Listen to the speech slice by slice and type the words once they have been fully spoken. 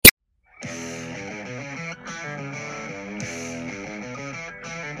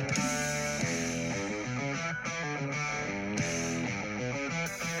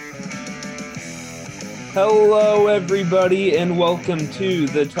Hello, everybody, and welcome to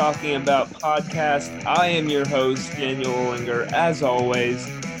the Talking About podcast. I am your host, Daniel Ollinger, as always,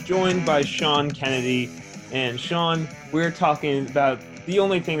 joined by Sean Kennedy. And Sean, we're talking about the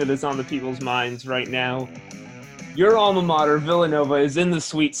only thing that is on the people's minds right now. Your alma mater, Villanova, is in the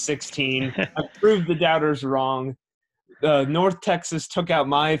Sweet 16. I proved the doubters wrong. North Texas took out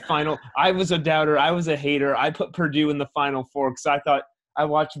my final. I was a doubter. I was a hater. I put Purdue in the Final Four because I thought I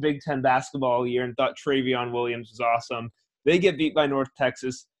watched Big Ten basketball all year and thought Travion Williams was awesome. They get beat by North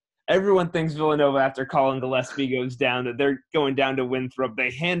Texas. Everyone thinks Villanova, after Colin Gillespie goes down, that they're going down to Winthrop. They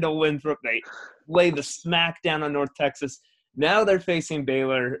handle Winthrop. They lay the smack down on North Texas. Now they're facing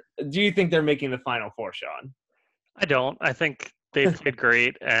Baylor. Do you think they're making the Final Four, Sean? I don't. I think they played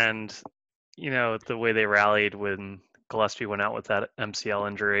great, and the way they rallied when Gillespie went out with that MCL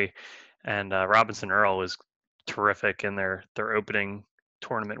injury, and Robinson Earl was terrific in their opening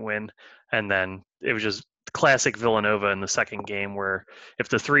tournament win, and then it was just classic Villanova in the second game, where if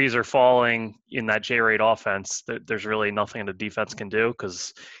the threes are falling in that J-Rate offense, there's really nothing the defense can do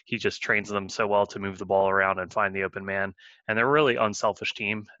because he just trains them so well to move the ball around and find the open man. And they're a really unselfish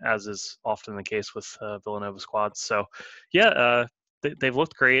team, as is often the case with Villanova squads. So, yeah, they've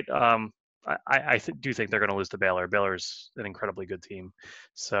looked great. I do think they're going to lose to Baylor. Baylor's an incredibly good team.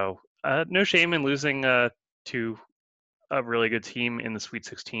 So, no shame in losing to a really good team in the Sweet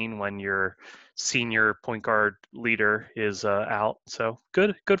 16 when your senior point guard leader is out. So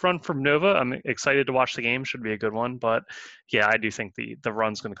good run from Nova. I'm excited to watch the game. Should be a good one. But yeah, I do think the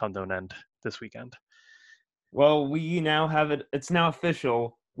run's going to come to an end this weekend. Well, we now have it. It's now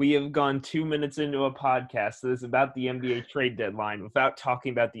official. We have gone 2 minutes into a podcast that is about the NBA trade deadline without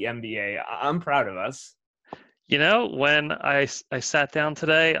talking about the NBA. I'm proud of us. When I sat down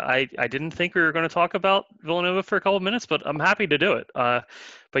today, I didn't think we were going to talk about Villanova for a couple of minutes, but I'm happy to do it.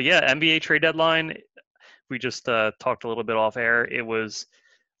 But yeah, NBA trade deadline, we just talked a little bit off air. It was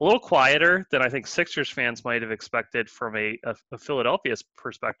a little quieter than I think Sixers fans might have expected from a Philadelphia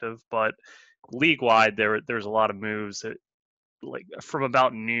perspective, but league-wide, there's a lot of moves. Like from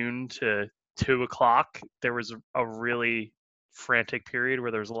about noon to 2 o'clock, there was a really frantic period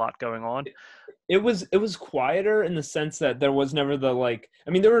where there was a lot going on. It was quieter in the sense that there was never the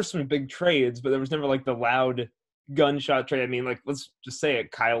there were some big trades, but there was never like the loud gunshot trade. I mean, like, let's just say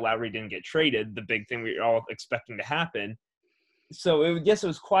it, Kyle Lowry didn't get traded, the big thing we were all expecting to happen. So yes, it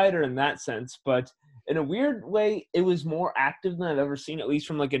was quieter in that sense, but in a weird way, it was more active than I've ever seen, at least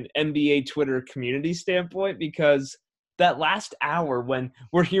from like an NBA Twitter community standpoint, because that last hour when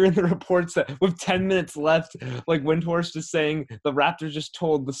we're hearing the reports that with 10 minutes left, like Windhorst is saying the Raptors just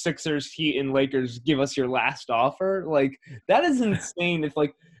told the Sixers, Heat, and Lakers, give us your last offer. Like, that is insane. If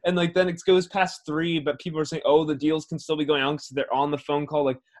like, and like then it goes past 3, but people are saying, oh, the deals can still be going on because they're on the phone call.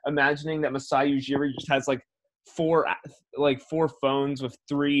 Like, imagining that Masai Ujiri just has like four phones with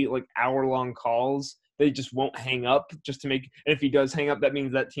 3 like hour-long calls. They just won't hang up just to make. And if he does hang up, that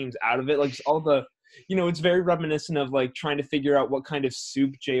means that team's out of it. Like, just all the, it's very reminiscent of like trying to figure out what kind of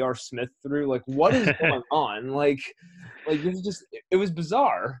soup J.R. Smith threw. Like, what is going on? Like it was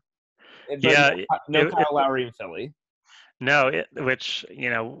bizarre. But Yeah, no Kyle Lowry in Philly. No,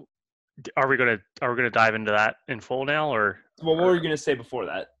 are we gonna dive into that in full now, or? Well, what were you gonna say before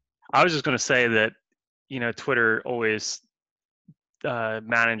that? I was just gonna say that Twitter always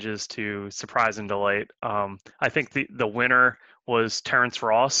manages to surprise and delight. I think the winner was Terrence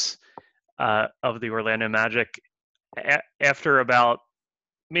Ross of the Orlando Magic. After about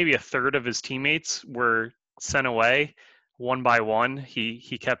maybe a third of his teammates were sent away one by one,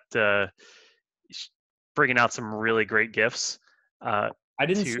 he kept bringing out some really great gifts. I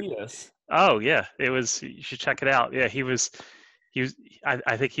didn't see this. Oh yeah, it was. You should check it out. Yeah, he was.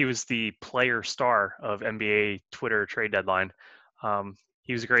 I think he was the player star of NBA Twitter trade deadline.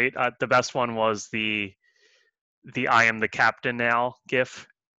 He was great. The best one was the "I am the captain now" GIF.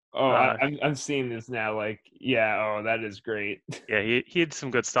 Oh, I'm seeing this now. Like, yeah. Oh, that is great. Yeah, he had some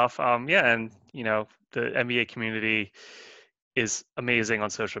good stuff. Yeah, and the NBA community is amazing on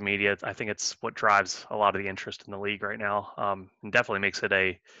social media. I think it's what drives a lot of the interest in the league right now. And definitely makes it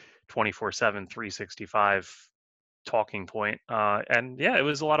a 24/7, 365 talking point. And yeah, it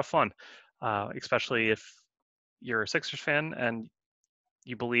was a lot of fun, especially if you're a Sixers fan and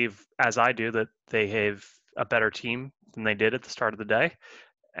you believe, as I do, that they have a better team than they did at the start of the day.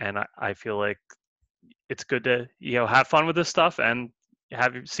 And I feel like it's good to have fun with this stuff and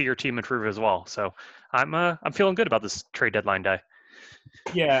see your team improve as well. So I'm feeling good about this trade deadline day.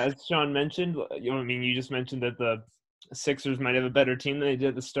 Yeah, as Sean mentioned, you just mentioned that the Sixers might have a better team than they did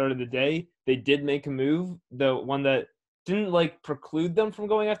at the start of the day. They did make a move, the one that didn't like preclude them from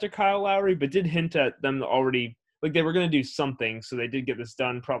going after Kyle Lowry, but did hint at them already like they were going to do something. So they did get this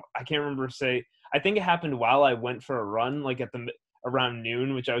done. I can't remember I think it happened while I went for a run, like at the around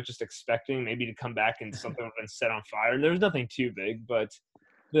noon, which I was just expecting maybe to come back and something would have been set on fire. And there was nothing too big, but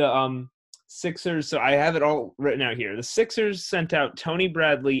the Sixers. So I have it all written out here. The Sixers sent out Tony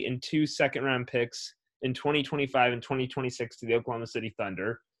Bradley and 2 second-round picks in 2025 and 2026 to the Oklahoma City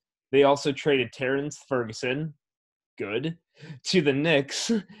Thunder. They also traded Terrence Ferguson, good, to the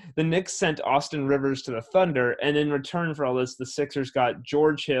Knicks. The Knicks sent Austin Rivers to the Thunder, and in return for all this, the Sixers got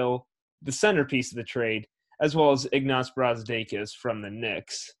George Hill, the centerpiece of the trade, as well as Ignas Brazdeikis from the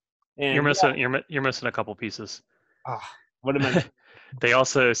Knicks. And you're missing a couple pieces. What am I? They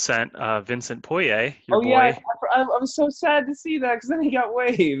also sent Vincent Poirier, your boy. Yeah, I was so sad to see that because then he got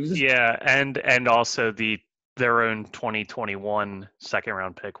waived. Yeah, and also their own 2021 second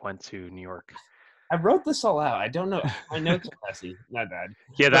round pick went to New York. I wrote this all out. I don't know. My notes are messy. Not bad.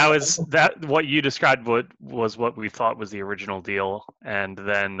 Yeah, that what you described was what we thought was the original deal, and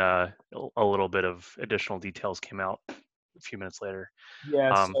then a little bit of additional details came out a few minutes later.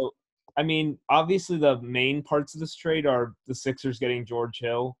 Yeah, so I mean, obviously the main parts of this trade are the Sixers getting George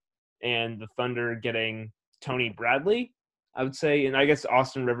Hill and the Thunder getting Tony Bradley, I would say, and I guess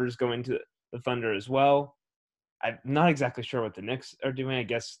Austin Rivers going to the Thunder as well. I'm not exactly sure what the Knicks are doing. I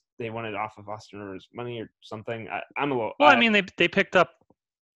guess they wanted off of Austin Rivers' money or something. I'm a little. Well, I mean, they picked up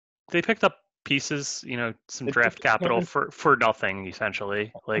pieces, some draft capital for nothing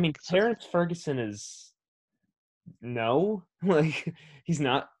essentially. Like, I mean, Terrence Ferguson is like he's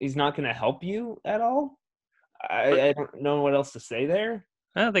not going to help you at all. I don't know what else to say there.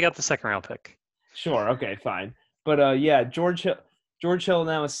 They got the second round pick. Sure. Okay. Fine. But yeah, George Hill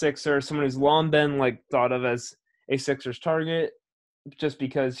now a Sixer, someone who's long been like thought of as a Sixers target, just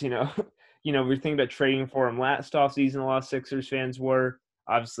because we're thinking about trading for him last offseason. A lot of Sixers fans were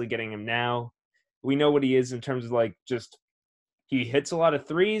obviously getting him now. We know what he is in terms of like just he hits a lot of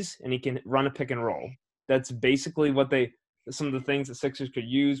threes and he can run a pick and roll. That's basically some of the things that Sixers could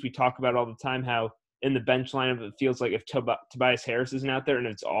use. We talk about all the time how in the bench lineup it feels like if Tobias Harris isn't out there and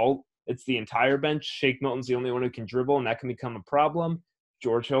it's the entire bench. Shake Milton's the only one who can dribble, and that can become a problem.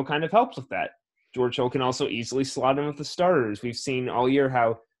 George Hill kind of helps with that. George Hill can also easily slot in with the starters. We've seen all year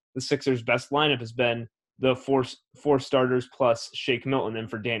how the Sixers' best lineup has been the four starters plus Shake Milton and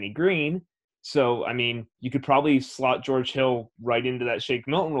for Danny Green. So, I mean, you could probably slot George Hill right into that Shake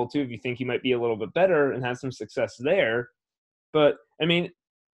Milton role, too, if you think he might be a little bit better and have some success there. But, I mean,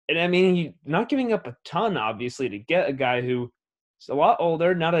 he's not giving up a ton, obviously, to get a guy who is a lot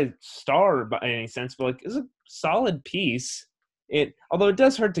older, not a star by any sense, but like is a solid piece. Although it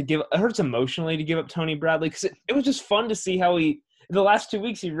does hurt it hurts emotionally to give up Tony Bradley because it was just fun to see how in the last 2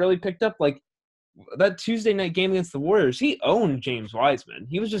 weeks he really picked up like that Tuesday night game against the Warriors. He owned James Wiseman.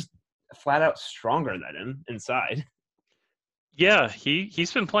 He was just flat out stronger than him inside. Yeah,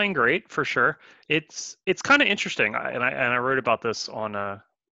 he's been playing great for sure. It's kind of interesting, and I wrote about this on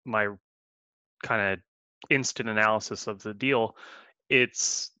my kind of instant analysis of the deal.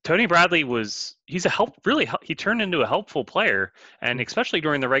 It's Tony Bradley he turned into a helpful player, and especially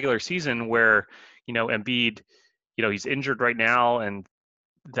during the regular season where Embiid, he's injured right now, and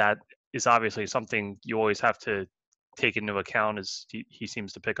that is obviously something you always have to take into account as he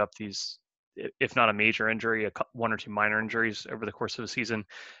seems to pick up these, if not a major injury, one or two minor injuries over the course of the season,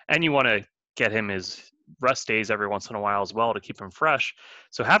 and you want to get him his rest days every once in a while as well to keep him fresh.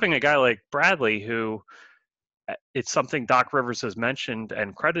 So having a guy like Bradley who it's something Doc Rivers has mentioned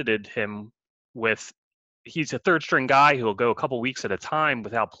and credited him with. He's a third string guy who will go a couple weeks at a time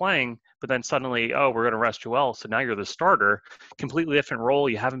without playing, but then suddenly, we're going to rest Joel. So now you're the starter, completely different role.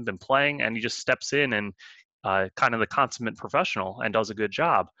 You haven't been playing, and he just steps in and kind of the consummate professional and does a good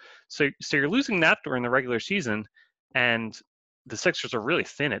job. So you're losing that during the regular season, and the Sixers are really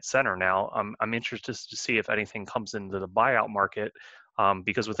thin at center now. I'm interested to see if anything comes into the buyout market.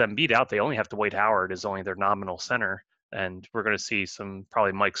 Because with Embiid out, they only have Dwight Howard as only their nominal center, and we're going to see some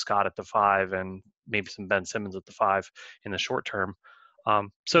probably Mike Scott at the 5 and maybe some Ben Simmons at the 5 in the short term.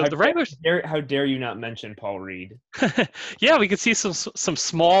 So the regulars. How dare you not mention Paul Reed? Yeah, we could see some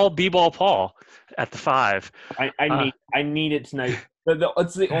small b-ball Paul at the 5. I need it tonight.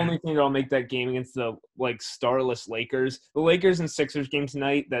 It's the only thing that'll make that game against the starless Lakers. The Lakers and Sixers game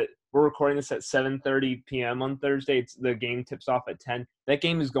tonight that we're recording this at 7:30 p.m. on Thursday. The game tips off at 10. That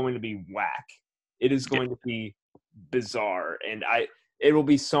game is going to be whack. It is going to be bizarre, and it will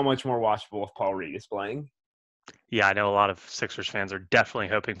be so much more watchable if Paul Reed is playing. Yeah, I know a lot of Sixers fans are definitely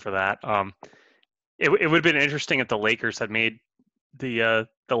hoping for that. It would have been interesting if the Lakers had made the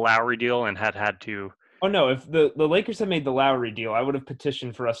Lowry deal and had to Oh no, if the Lakers had made the Lowry deal, I would have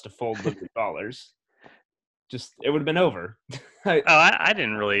petitioned for us to fold the dollars. Just it would have been over. I, Oh, I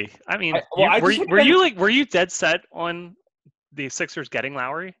didn't really. I mean, well, I just would have been were you dead set on the Sixers getting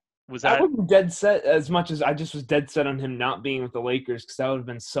Lowry? Was I that wasn't dead set as much as I just was dead set on him not being with the Lakers because that would have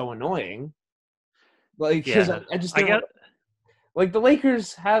been so annoying. Like, because yeah? I just I didn't get want like the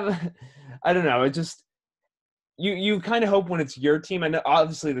Lakers have. I don't know. It just you kind of hope when it's your team. And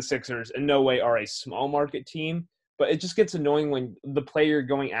obviously the Sixers in no way are a small market team, but it just gets annoying when the player you're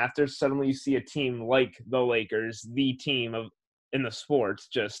going after suddenly you see a team like the Lakers, the team of in the sports,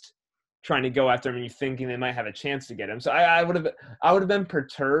 just trying to go after him and you thinking they might have a chance to get him. So I would have been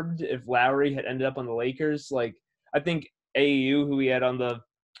perturbed if Lowry had ended up on the Lakers. Like I think AU, who we had on the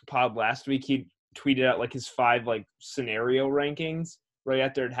pod last week, he tweeted out like his 5 like scenario rankings right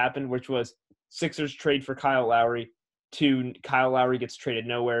after it happened, which was Sixers trade for Kyle Lowry. 2, Kyle Lowry gets traded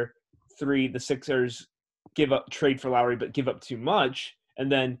nowhere. 3, the Sixers give up trade for Lowry but give up too much. And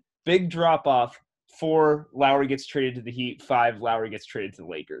then big drop off. 4, Lowry gets traded to the Heat. 5, Lowry gets traded to the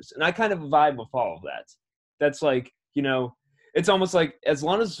Lakers. And I kind of vibe with all of that. That's like, it's almost like as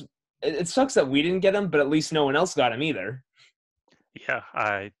long as it sucks that we didn't get him, but at least no one else got him either. Yeah,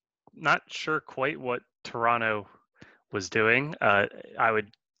 I not sure quite what Toronto was doing. I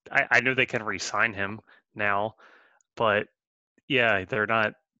know they can re-sign him now, but yeah, they're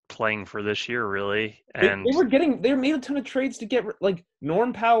not playing for this year really. They And were they made a ton of trades to get like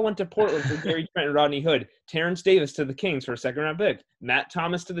Norm Powell went to Portland for Gary Trent and Rodney Hood, Terrence Davis to the Kings for a second round pick, Matt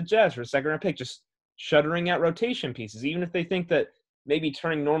Thomas to the Jazz for a second round pick, just shuttering out rotation pieces. Even if they think that maybe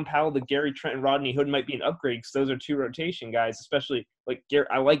turning Norm Powell to Gary Trent and Rodney Hood might be an upgrade because those are 2 rotation guys, especially like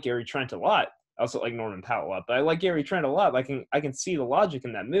I like Gary Trent a lot. I also like Norman Powell a lot, but I like Gary Trent a lot. I can see the logic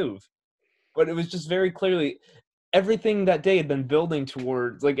in that move. But it was just very clearly everything that day had been building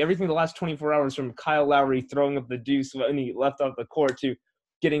towards like everything the last 24 hours from Kyle Lowry throwing up the deuce when he left off the court to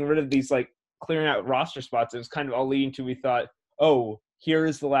getting rid of these like clearing out roster spots. It was kind of all leading to we thought, oh, here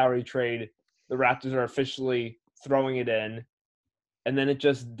is the Lowry trade. The Raptors are officially throwing it in. And then it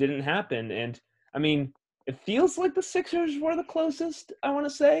just didn't happen. And I mean, it feels like the Sixers were the closest, I want to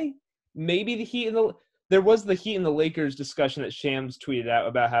say. Maybe the Heat and there was the Heat and the Lakers discussion that Shams tweeted out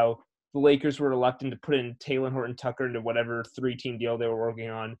about how the Lakers were reluctant to put in Taylor Horton Tucker into whatever 3-team deal they were working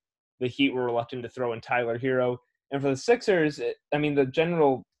on. The Heat were reluctant to throw in Tyler Hero. And for the Sixers, I mean, the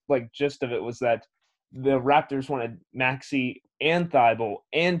general like gist of it was that the Raptors wanted Maxey and Thibault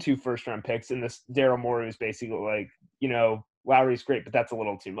and 2 first-round picks, and this Daryl Morey was basically like, Lowry's great, but that's a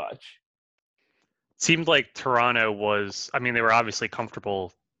little too much. seemed like Toronto was, I mean, they were obviously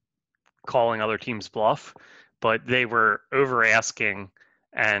comfortable calling other teams bluff, but they were over asking,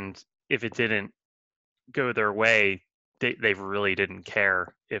 and if it didn't go their way, they really didn't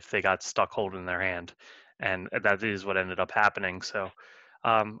care if they got stuck holding their hand, and that is what ended up happening. So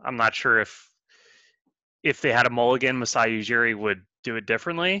I'm not sure if they had a mulligan, Masai Ujiri would do it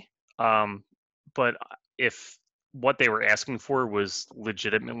differently. But if what they were asking for was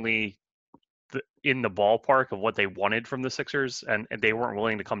legitimately in the ballpark of what they wanted from the Sixers, and they weren't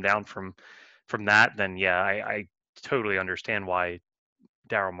willing to come down from that, then yeah, I totally understand why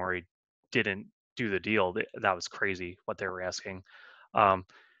Daryl Morey didn't do the deal. That was crazy what they were asking. Um,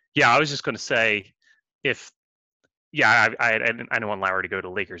 yeah, I was just going to say if yeah, I didn't want Lowry to go to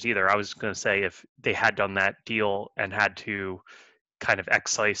Lakers either. I was going to say if they had done that deal and had to kind of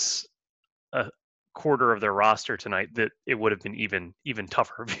excise a quarter of their roster tonight, that it would have been even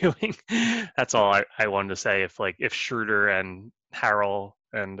tougher viewing. That's all I wanted to say. If Schroeder and Harrell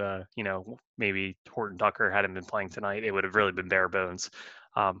and maybe Horton Tucker hadn't been playing tonight, it would have really been bare bones.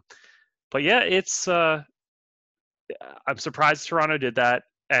 But yeah, it's I'm surprised Toronto did that.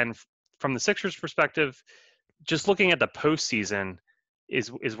 And from the Sixers' perspective, just looking at the postseason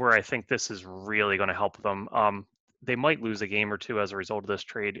is where I think this is really going to help them. They might lose a game or two as a result of this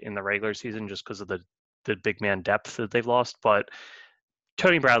trade in the regular season just because of the big man depth that they've lost. But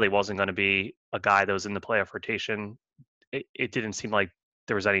Tony Bradley wasn't going to be a guy that was in the playoff rotation. It didn't seem like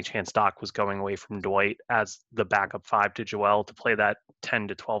there was any chance Doc was going away from Dwight as the backup 5 to Joel to play that 10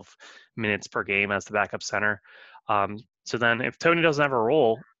 to 12 minutes per game as the backup center. So then if Tony doesn't have a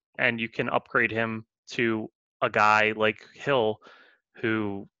role and you can upgrade him to a guy like Hill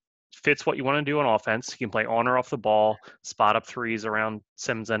who fits what you want to do on offense. He can play on or off the ball, spot up threes around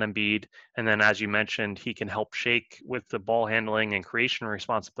Sims and Embiid. And then, as you mentioned, he can help Shake with the ball handling and creation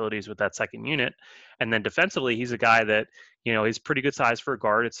responsibilities with that second unit. And then defensively, he's a guy that, he's pretty good size for a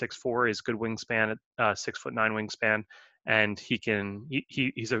guard at 6'4". He's good wingspan at 6'9" wingspan. And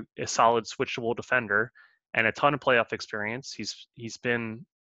he's a solid switchable defender and a ton of playoff experience. He's been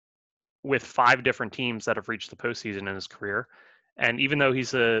with 5 different teams that have reached the postseason in his career. And even though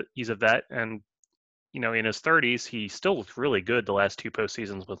he's a vet and in his 30s, he still looked really good the last 2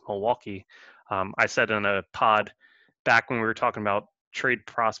 postseasons with Milwaukee. I said in a pod back when we were talking about trade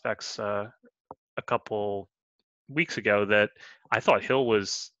prospects a couple weeks ago that I thought Hill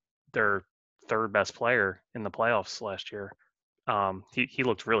was their third best player in the playoffs last year. He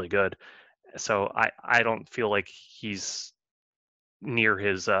looked really good. So I don't feel like he's near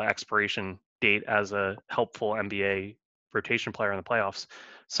his expiration date as a helpful NBA rotation player in the playoffs.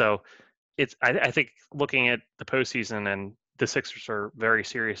 So I think looking at the postseason, and the Sixers are very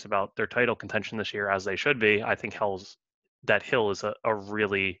serious about their title contention this year, as they should be. I think Hill is a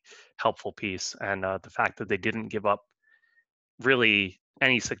really helpful piece, and the fact that they didn't give up really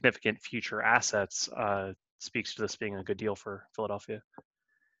any significant future assets speaks to this being a good deal for Philadelphia.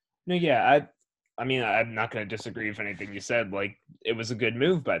 No, yeah, I mean, I'm not going to disagree with anything you said. Like, it was a good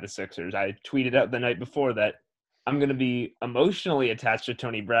move by the Sixers. I tweeted out the night before that I'm going to be emotionally attached to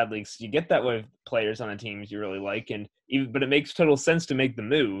Tony Bradley because you get that with players on the teams you really like, but it makes total sense to make the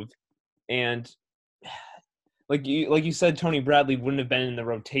move. And like you said, Tony Bradley wouldn't have been in the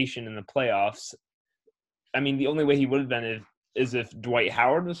rotation in the playoffs. I mean, the only way he would have been is if Dwight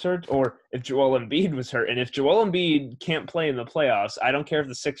Howard was hurt or if Joel Embiid was hurt. And if Joel Embiid can't play in the playoffs, I don't care if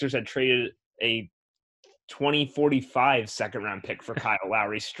the Sixers had traded a 2045 second round pick for Kyle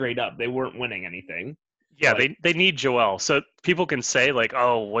Lowry straight up. They weren't winning anything. Yeah, they need Joel. So people can say like,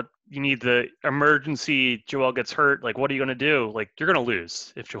 oh, what you need the emergency Joel gets hurt. Like, what are you going to do? Like, you're going to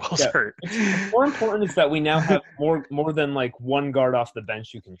lose if Joel's hurt. What's more important is that we now have more than like one guard off the bench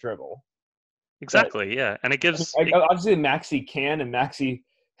who can dribble. Exactly, yeah. And it gives... obviously, Maxey can, and Maxey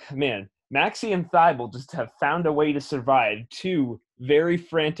and Thibault just have found a way to survive 2 very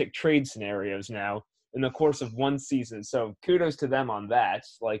frantic trade scenarios now in the course of one season. So kudos to them on that.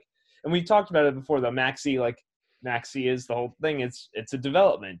 Like, and we talked about it before, though. Maxey is the whole thing. It's a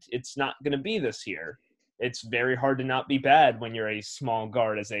development. It's not going to be this year. It's very hard to not be bad when you're a small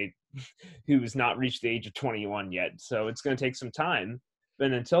guard who's not reached the age of 21 yet. So it's going to take some time.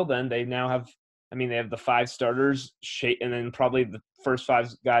 But until then, they now have... I mean, they have the 5 starters, and then probably the first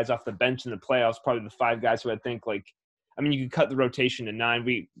 5 guys off the bench in the playoffs, probably the 5 guys who I think, like, I mean, you could cut the rotation to 9.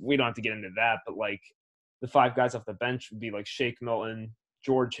 We don't have to get into that, but, like, the 5 guys off the bench would be, like, Shake Milton,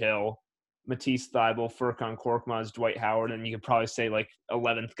 George Hill, Matisse Thybulle, Furkan Korkmaz, Dwight Howard, and you could probably say, like,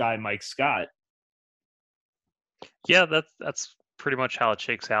 11th guy, Mike Scott. Yeah, that's pretty much how it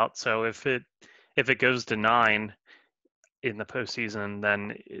shakes out. So if it goes to 9 in the postseason,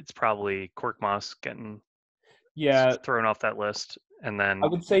 then it's probably Korkmaz getting thrown off that list. And then I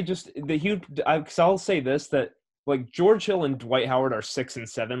would say just because I'll say this, that like George Hill and Dwight Howard are 6 and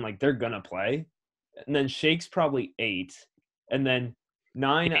 7, like they're gonna play, and then Shake's probably 8, and then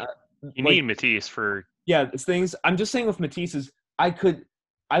 9. You need Matisse for it's things. I'm just saying with Matisse is I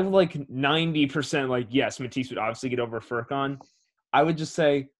would like 90% like yes, Matisse would obviously get over Furkan. I would just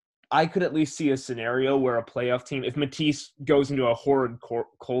say I could at least see a scenario where a playoff team, if Matisse goes into a horrid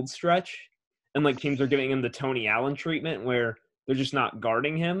cold stretch and like teams are giving him the Tony Allen treatment where they're just not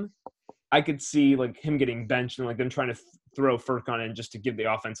guarding him, I could see like him getting benched and like them trying to throw Furkan in just to give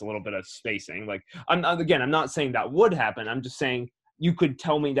the offense a little bit of spacing. Like I'm not saying that would happen. I'm just saying you could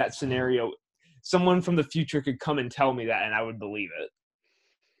tell me that scenario. Someone from the future could come and tell me that and I would believe it.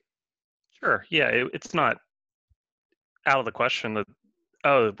 Sure. Yeah, it's not out of the question that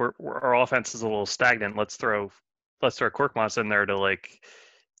our offense is a little stagnant. Let's throw Korkmaz in there to like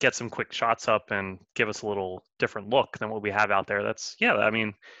get some quick shots up and give us a little different look than what we have out there. That's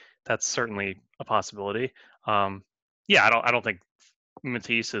certainly a possibility. I don't think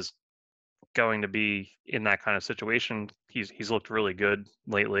Matisse is going to be in that kind of situation. He's looked really good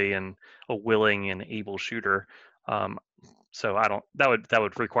lately and a willing and able shooter. So that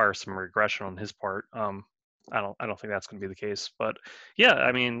would require some regression on his part. I don't think that's going to be the case, but yeah,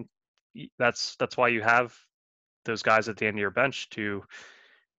 I mean, that's why you have those guys at the end of your bench to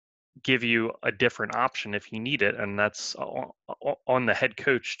give you a different option if you need it, and that's on the head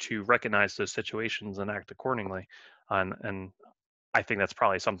coach to recognize those situations and act accordingly. And I think that's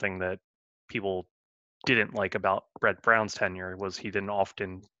probably something that people didn't like about Brett Brown's tenure was he didn't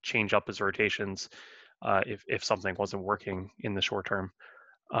often change up his rotations if something wasn't working in the short term.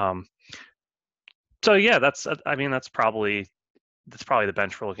 So yeah, that's probably the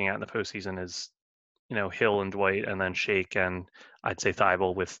bench we're looking at in the postseason is, Hill and Dwight, and then Shake, and I'd say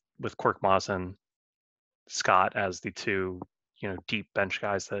Thybulle with Korkmaz and Scott as the 2, deep bench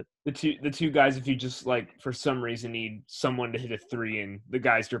guys. That the two guys, if you just like for some reason need someone to hit a 3 and the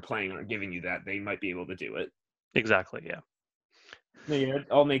guys you're playing aren't giving you that, they might be able to do it. Exactly. Yeah. Yeah,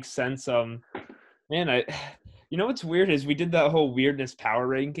 it all makes sense. Man, you know what's weird is we did that whole weirdness power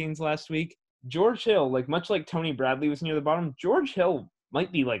rankings last week. George Hill, like much like Tony Bradley was near the bottom, George Hill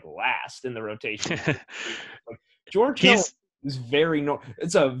might be like last in the rotation. Like George Hill He's is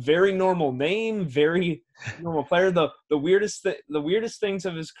it's a very normal name, very normal player. The weirdest things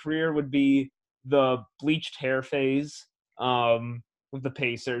of his career would be the bleached hair phase with the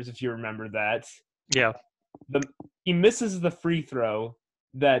Pacers, if you remember that. yeah. He misses the free throw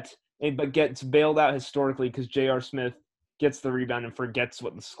but gets bailed out historically because J.R. Smith gets the rebound and forgets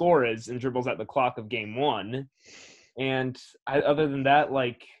what the score is and dribbles out the clock of game one. And other than that,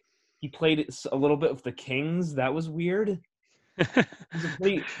 like he played a little bit with the Kings. That was weird.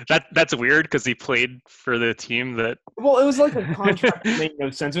 That's weird because he played for the team that. Well, it was like a contract that made no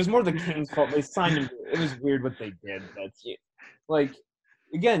sense. It was more the Kings' fault. They signed him. It was weird what they did. That's like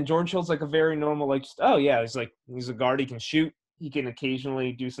again, George Hill's like a very normal, like, just, oh yeah, he's a guard. He can shoot. He can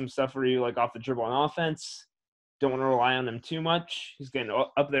occasionally do some stuff for you, like off the dribble on offense. Don't want to rely on him too much. He's getting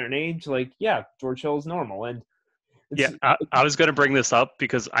up there in age. Like, yeah, George Hill is normal. And I was going to bring this up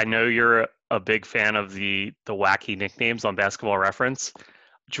because I know you're a big fan of the wacky nicknames on Basketball Reference.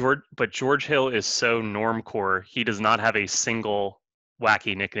 But George Hill is so normcore. He does not have a single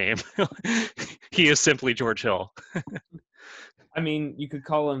wacky nickname. He is simply George Hill. I mean, you could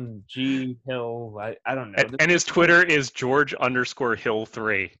call him G Hill. I don't know. And his Twitter is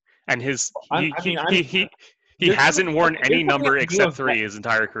George_Hill3. And he hasn't worn any number except 3 his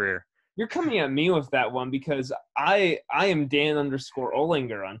entire career. You're coming at me with that one because I am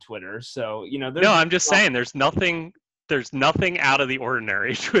Dan_Olinger on Twitter. So, no, I'm just saying there's nothing out of the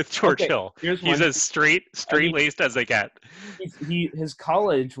ordinary with George Hill. He's as straight-laced as they get. His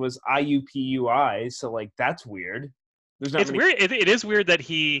college was IUPUI, so like that's weird. Weird. It is weird that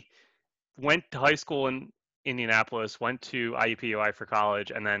he went to high school in Indianapolis, went to IUPUI for college,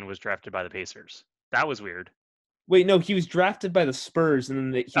 and then was drafted by the Pacers. That was weird. Wait, no, he was drafted by the Spurs,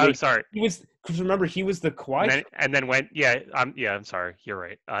 and then sorry. He was, because remember he was the Kawhi. And then went. Yeah, I'm sorry. You're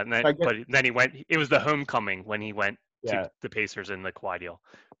right. But then he went. It was the homecoming when he went to the Pacers in the Kawhi deal.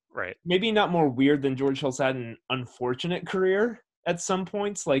 Right. Maybe not more weird than George Hill's had an unfortunate career at some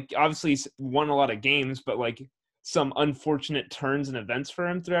points. Like obviously he's won a lot of games, but like some unfortunate turns and events for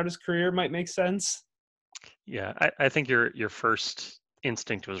him throughout his career might make sense. Yeah, I think your first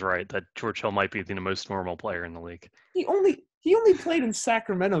instinct was right that George Hill might be the most normal player in the league. He only played in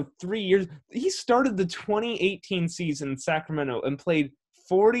Sacramento 3 years. He started the 2018 season in Sacramento and played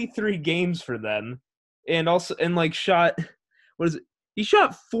 43 games for them, and shot he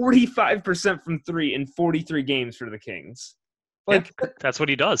shot 45% from 3 in 43 games for the Kings. Like that's what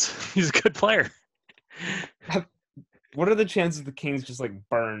he does. He's a good player. What are the chances the Kings just like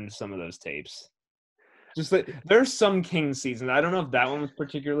burned some of those tapes? Just like there's some Kings season. I don't know if that one was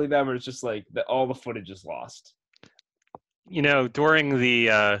particularly bad, but it's just like all the footage is lost. During the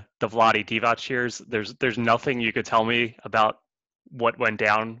Vlade Divac years, there's nothing you could tell me about what went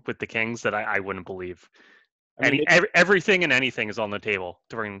down with the Kings that I wouldn't believe. Everything and anything is on the table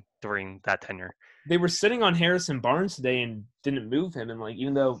during that tenure. They were sitting on Harrison Barnes today and didn't move him, and like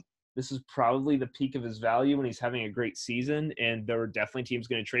even though this is probably the peak of his value when he's having a great season, and there were definitely teams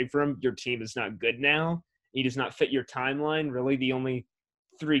going to trade for him. Your team is not good now. He does not fit your timeline. Really, the only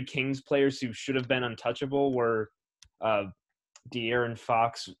 3 Kings players who should have been untouchable were De'Aaron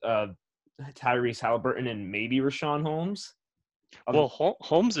Fox, Tyrese Halliburton, and maybe Rashawn Holmes. Well,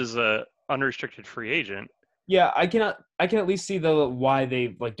 Holmes is a unrestricted free agent. Yeah, I can at least see why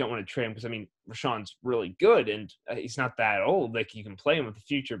they like don't want to trade him because I mean Rashawn's really good and he's not that old. Like you can play him in the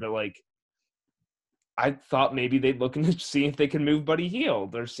future, but like I thought maybe they'd look into see if they can move Buddy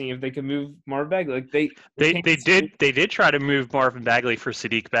Hield or see if they can move Marvin Bagley. Like they did try to move Marvin Bagley for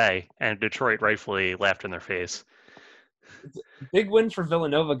Saddiq Bey, and Detroit rightfully laughed in their face. Big win for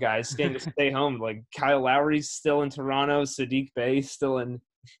Villanova guys getting to stay home. Like Kyle Lowry's still in Toronto, Saddiq Bey still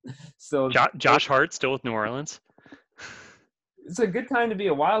Josh Hart still with New Orleans. It's a good time to be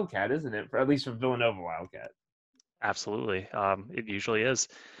a Wildcat, isn't it? At least for Villanova Wildcat. Absolutely. It usually is.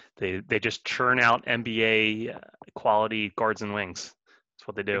 They just churn out NBA quality guards and wings. That's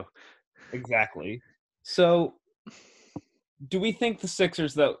what they do. Exactly. So do we think the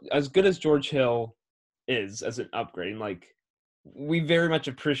Sixers, though, as good as George Hill is as an upgrade, like we very much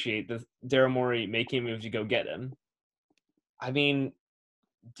appreciate the Daryl Morey making moves to go get him. I mean,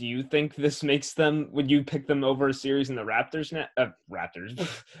 do you think this makes them? Would you pick them over a series in the Raptors?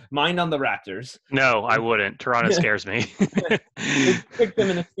 Raptors. Mind on the Raptors. No, I wouldn't. Toronto scares me. Pick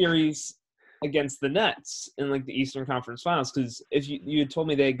them in a series against the Nets in like the Eastern Conference Finals. Because if you had told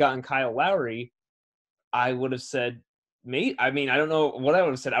me they had gotten Kyle Lowry, I would have said, I mean, I don't know what I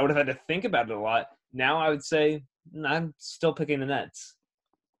would have said. I would have had to think about it a lot. Now I would say I'm still picking the Nets.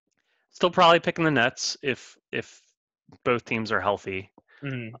 Still probably picking the Nets if both teams are healthy.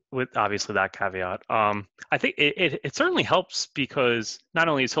 Mm-hmm. With obviously that caveat. I think it certainly helps because not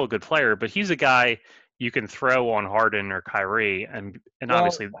only is Hill a good player, but he's a guy you can throw on Harden or Kyrie, and Well,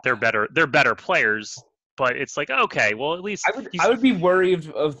 obviously they're better players. But it's like, okay, well at least I he's would be worried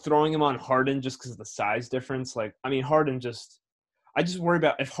of throwing him on Harden just because of the size difference. Like, I mean, I just worry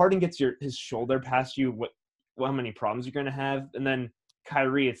about if Harden gets his shoulder past you, how many problems you're going to have, and then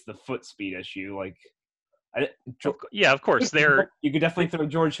Kyrie, it's the foot speed issue. Like, yeah, of course you could definitely throw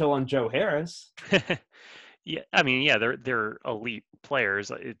George Hill on Joe Harris. yeah, I mean, yeah, they're elite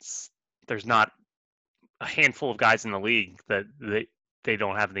players. There's not a handful of guys in the league that they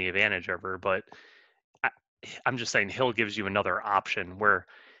don't have the advantage over, but I, I'm just saying Hill gives you another option where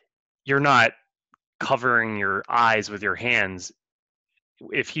you're not covering your eyes with your hands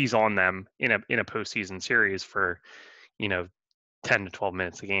if he's on them in a postseason series for 10 to 12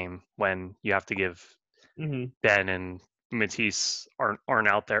 minutes a game when you have to give Mm-hmm. Ben and Matisse aren't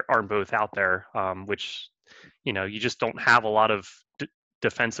both out there, which you just don't have a lot of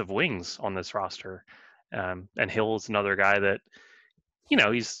defensive wings on this roster. And Hill is another guy that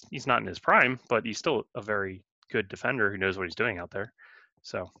he's not in his prime, but he's still a very good defender who knows what he's doing out there.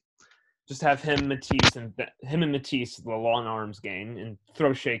 So just have him, Matisse, the long arms game, and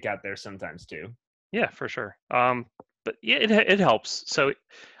throw Shake out there sometimes too. yeah, for sure. But yeah, it helps. So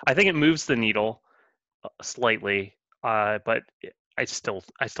I think it moves the needle slightly, but I still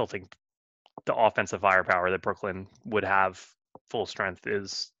think the offensive firepower that Brooklyn would have full strength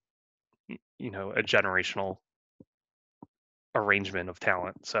is a generational arrangement of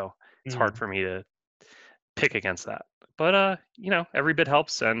talent. So it's hard for me to pick against that. But every bit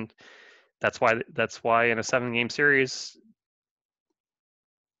helps, and that's why in a 7-game series,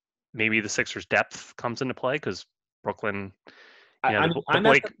 maybe the Sixers' depth comes into play because Brooklyn,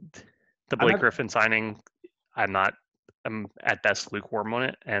 the Blake Griffin signing, I'm at best lukewarm on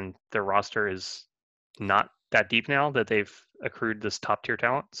it, and their roster is not that deep now that they've accrued this top tier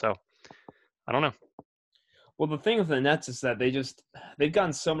talent. So I don't know. Well, the thing with the Nets is that they've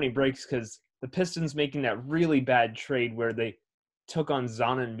gotten so many breaks because the Pistons making that really bad trade where they took on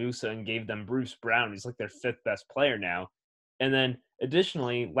Zanan Musa and gave them Bruce Brown. He's like their 5th best player now. And then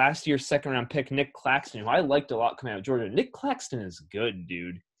additionally, last year's 2nd-round pick, Nick Claxton, who I liked a lot coming out of Georgia. Nick Claxton is good,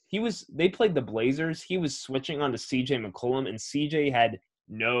 dude. They played the Blazers. He was switching on to CJ McCollum, and CJ had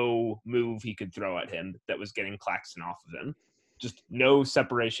no move he could throw at him that was getting Claxton off of him. Just no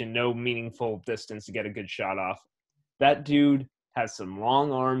separation, no meaningful distance to get a good shot off. That dude has some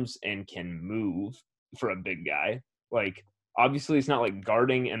long arms and can move for a big guy. Like, obviously, it's not like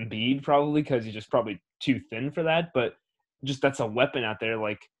guarding Embiid probably because he's just probably too thin for that, but just that's a weapon out there.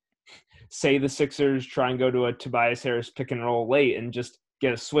 Like, say the Sixers try and go to a Tobias Harris pick and roll late and just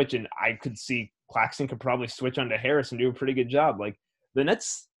get a switch, and I could see Claxton could probably switch onto Harris and do a pretty good job. Like, the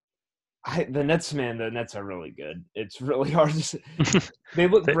Nets are really good. It's really hard to say. They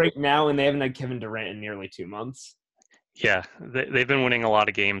look great now, and they haven't had Kevin Durant in nearly 2 months. Yeah, they've been winning a lot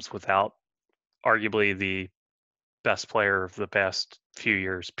of games without arguably the best player of the past few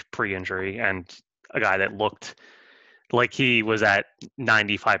years pre-injury, and a guy that looked like he was at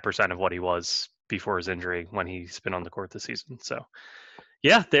 95% of what he was before his injury when he's been on the court this season. So,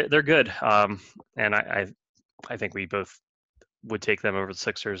 yeah, they're good. And I think we both would take them over the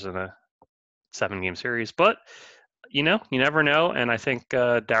Sixers in a 7-game series, but you never know. And I think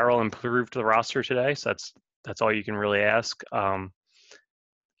Daryl improved the roster today, so that's all you can really ask. The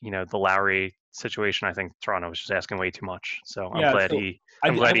Lowry situation, I think Toronto was just asking way too much. So I'm glad he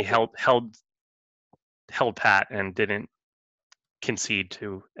held pat and didn't concede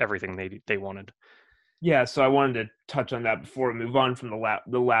to everything they wanted. Yeah, so I wanted to touch on that before we move on from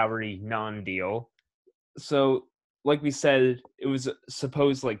the Lowry non-deal. So, like we said, it was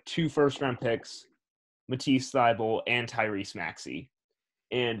supposed like 2 first-round picks, Matisse Thybulle and Tyrese Maxey.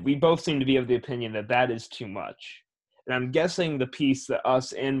 And we both seem to be of the opinion that is too much. And I'm guessing the piece that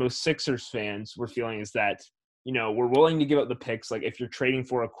us and most Sixers fans were feeling is that, we're willing to give up the picks. Like, if you're trading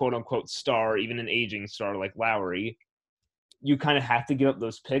for a quote-unquote star, even an aging star like Lowry, you kind of have to give up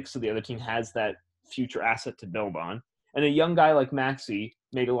those picks so the other team has that future asset to build on. And a young guy like Maxey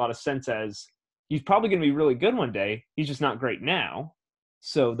made a lot of sense as he's probably going to be really good one day. He's just not great now.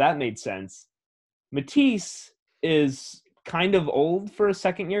 So that made sense. Matisse is kind of old for a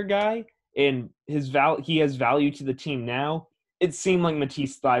second-year guy, and he has value to the team now. It seemed like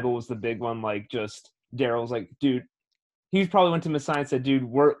Matisse Thybulle was the big one. Like, just Daryl's like, dude, he probably went to Masai and said,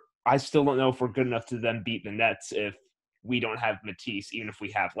 dude, I still don't know if we're good enough to then beat the Nets if we don't have Matisse, even if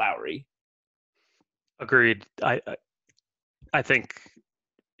we have Lowry. Agreed. I think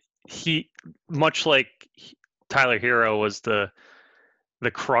he, much like Tyler Hero was the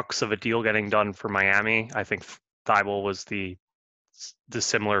crux of a deal getting done for Miami, I think Thibault was the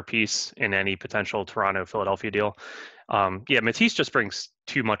similar piece in any potential Toronto Philadelphia deal. Matisse just brings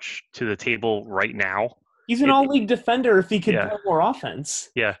too much to the table right now. He's an all-league defender if he could Yeah. play more offense.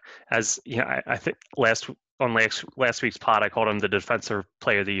 Yeah, I think last week's pod, I called him the defensive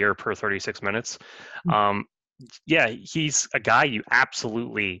player of the year per 36 minutes. He's a guy you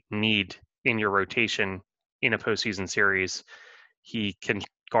absolutely need in your rotation in a postseason series. He can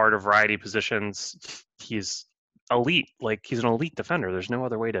guard a variety of positions. He's elite. Like, he's an elite defender. There's no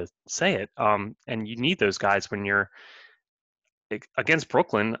other way to say it. And you need those guys when you're against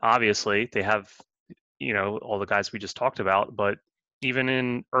Brooklyn. Obviously, they have, all the guys we just talked about, but even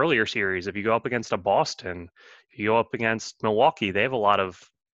in earlier series, if you go up against a Boston, if you go up against Milwaukee, they have a lot of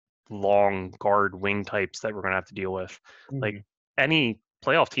long guard wing types that we're going to have to deal with. Mm-hmm. Like, any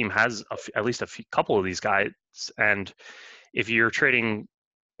playoff team has at least couple of these guys. And if you're trading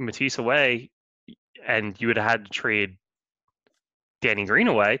Matisse away, and you would have had to trade Danny Green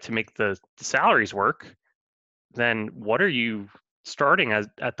away to make the salaries work, then what are you starting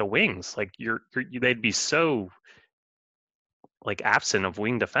at the wings? Like, they'd be so like absent of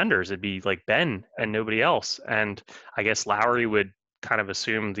wing defenders. It'd be like Ben and nobody else. And I guess Lowry would kind of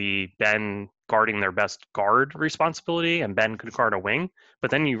assume the Ben guarding their best guard responsibility, and Ben could guard a wing, but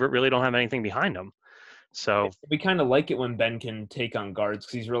then you really don't have anything behind him. So we kind of like it when Ben can take on guards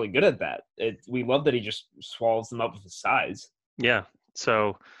because he's really good at that. We love that he just swallows them up with his size. Yeah.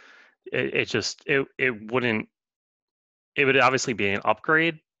 So it would obviously be an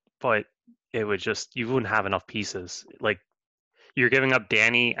upgrade, but you wouldn't have enough pieces. Like, you're giving up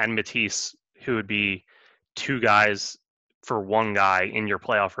Danny and Matisse, who would be two guys for one guy in your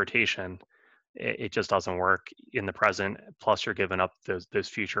playoff rotation. It just doesn't work in the present. Plus, you're giving up those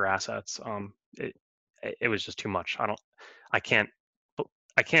future assets. It was just too much. I can't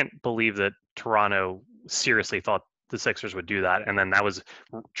believe that Toronto seriously thought the Sixers would do that, and then that was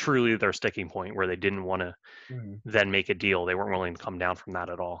truly their sticking point, where they didn't want to then make a deal. They weren't willing to come down from that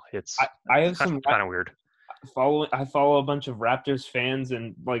at all. I have some kind of weird. I follow a bunch of Raptors fans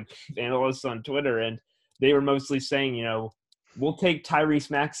and like analysts on Twitter, and they were mostly saying, we'll take Tyrese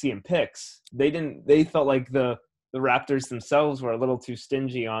Maxey and picks. They felt like the Raptors themselves were a little too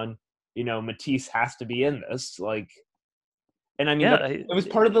stingy on, Matisse has to be in this. Like, and I mean, it was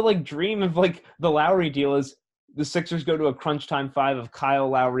part of the like dream of like the Lowry deal is the Sixers go to a crunch time 5 of Kyle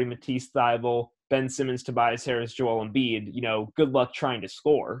Lowry, Matisse Thybulle, Ben Simmons, Tobias Harris, Joel Embiid. Good luck trying to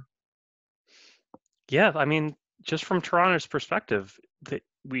score. Yeah, I mean, just from Toronto's perspective,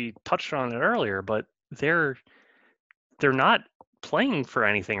 we touched on it earlier, but they're not playing for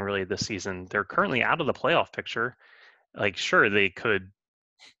anything really this season. They're currently out of the playoff picture. Like, sure, they could,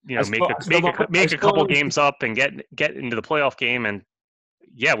 make a couple games up and get into the playoff game, and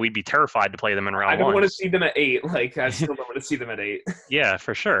yeah, we'd be terrified to play them in round 1. I don't want to see them at 8. Like, I still don't want to see them at 8. Yeah,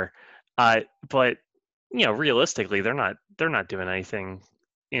 for sure. But realistically, they're not doing anything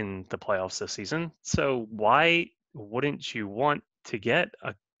in the playoffs this season. So why wouldn't you want to get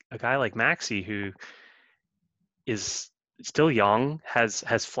a guy like Maxey, who is still young, has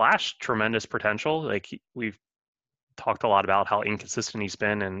flashed tremendous potential? Like, we've talked a lot about how inconsistent he's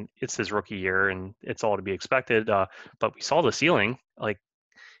been, and it's his rookie year, and it's all to be expected. But we saw the ceiling. Like,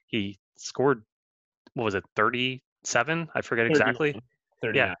 he scored, what was it, 37? I forget exactly.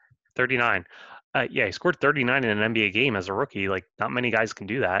 39. Yeah, 39. He scored 39 in an NBA game as a rookie. Like, not many guys can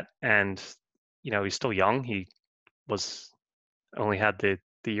do that. And, he's still young. He only had the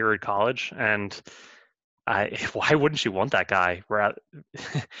year at college. And why wouldn't you want that guy?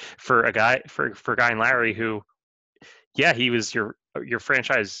 For a guy in Lowry, who, yeah, he was your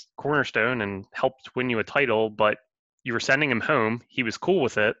franchise cornerstone and helped win you a title, but you were sending him home. He was cool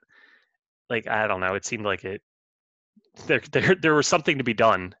with it. Like, I don't know. It seemed like there was something to be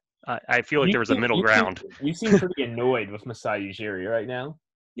done. I feel like there was a middle ground. You seem pretty annoyed with Masai Ujiri right now.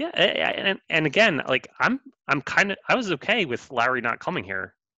 Yeah, and again, like, I was okay with Lowry not coming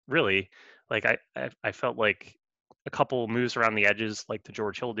here, really. Like, I felt like a couple moves around the edges, like the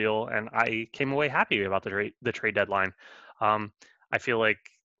George Hill deal, and I came away happy about the trade deadline. I feel like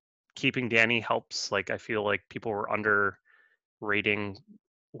keeping Danny helps. Like, I feel like people were underrating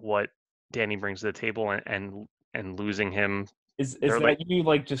what Danny brings to the table, and losing him Is They're like that you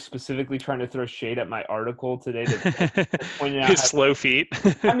like just specifically trying to throw shade at my article today that pointed out his how slow feet.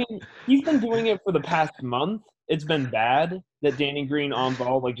 I mean, he's been doing it for the past month. It's been bad that Danny Green on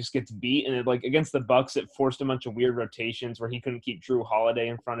ball like just gets beat, and it, like against the Bucks, it forced a bunch of weird rotations where he couldn't keep Drew Holiday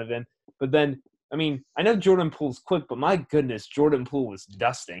in front of him. But then, I mean, I know Jordan Poole's quick, but my goodness, Jordan Poole was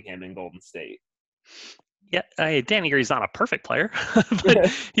dusting him in Golden State. Yeah, Danny Green's not a perfect player,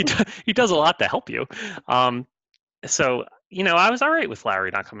 but he does a lot to help you. So I was all right with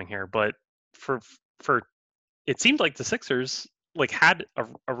Lowry not coming here, but for it seemed like the Sixers like had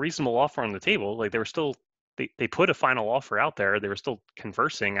a reasonable offer on the table. Like they were still they put a final offer out there. They were still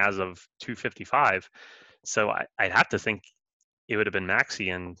conversing as of 255. So I'd have to think it would have been Maxey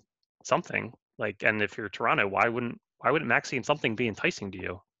and something like. And if you're Toronto, why wouldn't Maxey and something be enticing to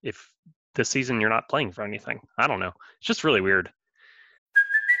you if this season you're not playing for anything? I don't know. It's just really weird.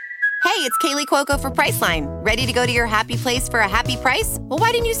 Hey, it's Kaylee Cuoco for Priceline. Ready to go to your happy place for a happy price? Well,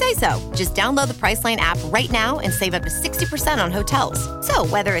 why didn't you say so? Just download the Priceline app right now and save up to 60% on hotels. So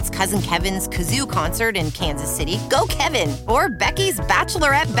whether it's Cousin Kevin's Kazoo Concert in Kansas City, go Kevin, or Becky's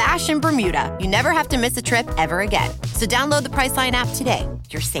Bachelorette Bash in Bermuda, you never have to miss a trip ever again. So download the Priceline app today.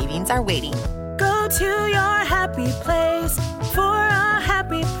 Your savings are waiting. Go to your happy place for a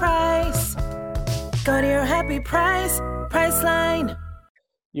happy price. Go to your happy price, Priceline.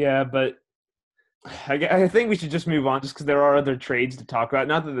 Yeah, but I think we should just move on just because there are other trades to talk about.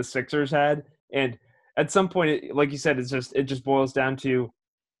 Not that the Sixers had. And at some point, like you said, it just boils down to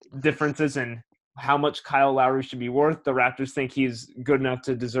differences in how much Kyle Lowry should be worth. The Raptors think he's good enough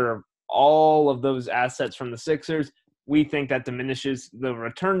to deserve all of those assets from the Sixers. We think that diminishes the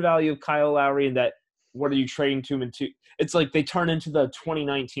return value of Kyle Lowry, and that what are you trading to him into? It's like they turn into the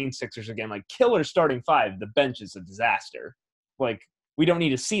 2019 Sixers again, like killer starting five. The bench is a disaster. Like, we don't need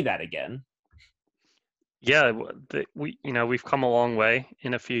to see that again. Yeah, we've come a long way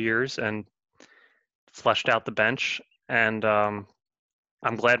in a few years and fleshed out the bench, and I'm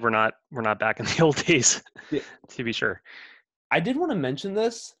glad we're not back in the old days. Yeah. To be sure. I did want to mention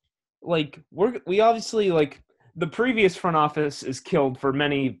this. Like we obviously like the previous front office is killed for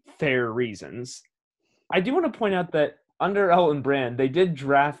many fair reasons. I do want to point out that under Elton Brand, they did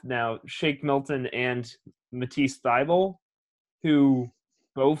draft now Shake Milton and Matisse Thybulle, who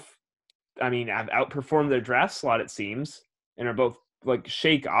both, I mean, have outperformed their draft slot, it seems, and are both, like,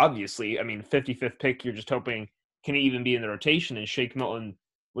 Shake, obviously. I mean, 55th pick, you're just hoping can even be in the rotation, and Shake Milton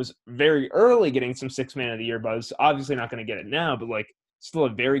was very early getting some six-man of the year buzz. Obviously not going to get it now, but, like, still a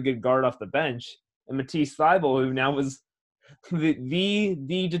very good guard off the bench. And Matisse Thybulle, who now was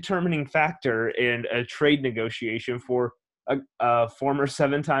the determining factor in a trade negotiation for a former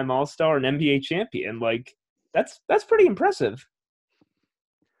seven-time All-Star and NBA champion. Like, that's pretty impressive.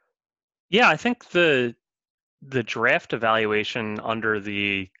 Yeah, I think the draft evaluation under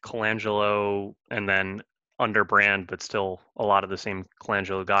the Colangelo and then under Brand, but still a lot of the same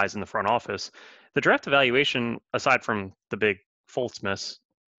Colangelo guys in the front office. The draft evaluation, aside from the big Fultz miss,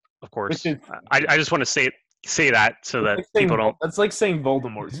 of course, I just want to say that so that people don't. That's like saying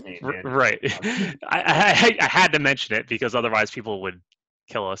Voldemort's name, man. Right. I had to mention it because otherwise people would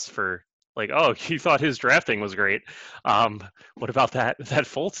kill us for like, oh, you thought his drafting was great. What about that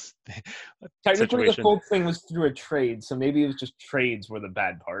Fultz Technically, situation? the Fultz thing was through a trade, so maybe it was just trades were the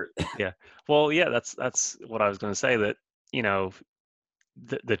bad part. Yeah. Well, yeah, that's what I was going to say. That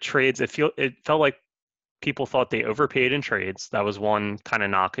the trades. It felt like people thought they overpaid in trades. That was one kind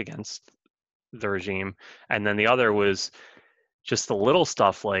of knock against the regime, and then the other was just the little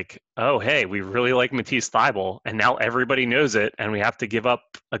stuff like, oh, hey, we really like Matisse Thybulle, and now everybody knows it, and we have to give up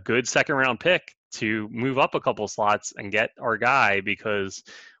a good second-round pick to move up a couple slots and get our guy because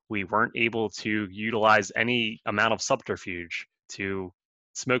we weren't able to utilize any amount of subterfuge to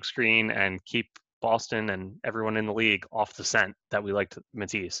smokescreen and keep Boston and everyone in the league off the scent that we liked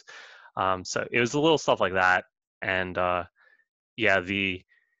Matisse. So it was a little stuff like that, and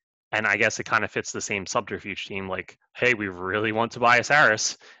and I guess it kind of fits the same subterfuge team. Like, hey, we really want Tobias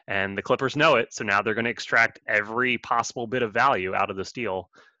Harris, and the Clippers know it, so now they're going to extract every possible bit of value out of this deal.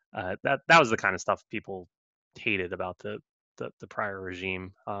 That was the kind of stuff people hated about the prior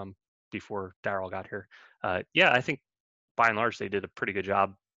regime before Daryl got here. I think by and large they did a pretty good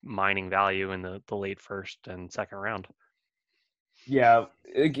job mining value in the late first and second round. Yeah,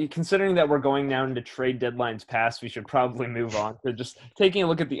 considering that we're going now into trade deadlines past, we should probably move on to just taking a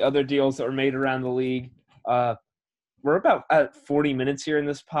look at the other deals that were made around the league. We're about at 40 minutes here in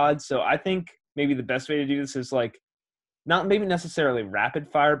this pod, so I think maybe the best way to do this is like not maybe necessarily rapid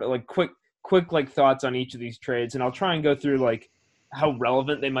fire, but like quick like thoughts on each of these trades, and I'll try and go through like how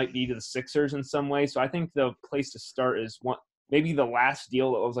relevant they might be to the Sixers in some way. So I think the place to start is maybe the last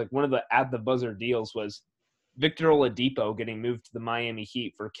deal that was like one of the at the buzzer deals was Victor Oladipo getting moved to the Miami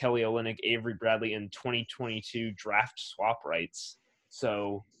Heat for Kelly Olynyk, Avery Bradley, and 2022 draft swap rights.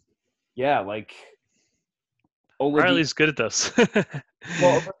 So, yeah, like Riley's good at this.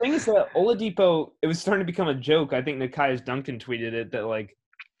 Well, the thing is that Oladipo, it was starting to become a joke. I think Nekias Duncan tweeted it that like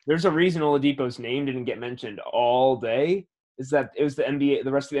there's a reason Oladipo's name didn't get mentioned all day. Is that it was the NBA,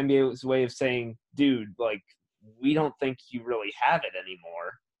 the rest of the NBA's way of saying, dude, like we don't think you really have it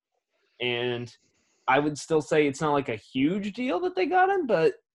anymore. And I would still say it's not like a huge deal that they got him,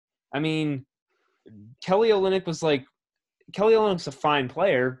 but I mean, Kelly Olynyk's a fine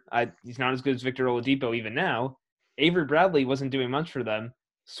player. He's not as good as Victor Oladipo even now. Avery Bradley wasn't doing much for them.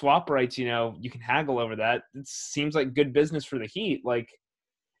 Swap rights, you can haggle over that. It seems like good business for the Heat. Like,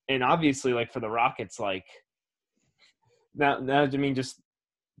 and obviously, like for the Rockets, like now, I mean, just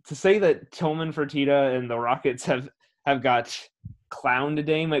to say that Tillman Fertitta and the Rockets have got clown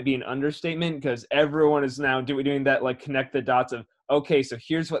today might be an understatement because everyone is now doing that, like connect the dots of, okay, so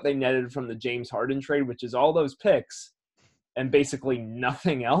here's what they netted from the James Harden trade, which is all those picks and basically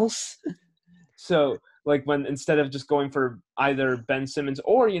nothing else. So, like when instead of just going for either Ben Simmons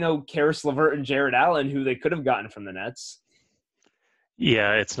or, Karis LeVert and Jared Allen, who they could have gotten from the Nets.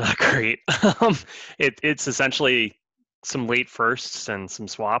 Yeah, it's not great. It's essentially some late firsts and some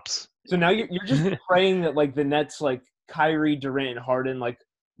swaps. So now you're just praying that like the Nets, like Kyrie, Durant, and Harden, like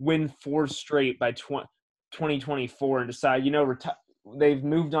win 4 straight by 2024 and decide, they've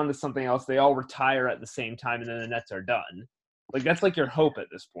moved on to something else. They all retire at the same time, and then the Nets are done. Like that's like your hope at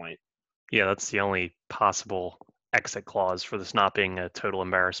this point. Yeah, that's the only possible exit clause for this not being a total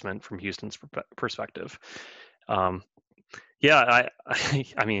embarrassment from Houston's perspective. I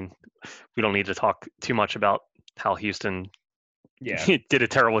mean, we don't need to talk too much about how Houston did a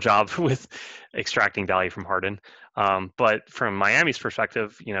terrible job with extracting value from Harden. But from Miami's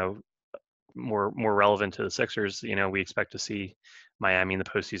perspective, more relevant to the Sixers, we expect to see Miami in the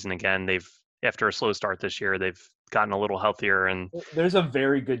postseason again. After a slow start this year, they've gotten a little healthier, and there's a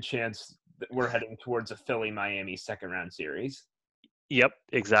very good chance that we're heading towards a Philly-Miami second-round series. Yep,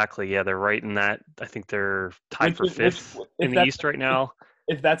 exactly. Yeah, they're right in that. I think they're tied for 5th in the East right now.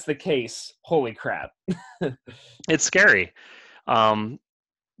 If that's the case, holy crap. It's scary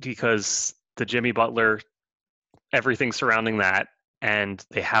because the Jimmy Butler, everything surrounding that, and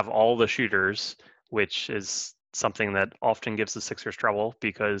they have all the shooters, which is something that often gives the Sixers trouble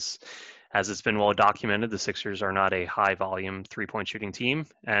because, as it's been well documented, the Sixers are not a high-volume three-point shooting team,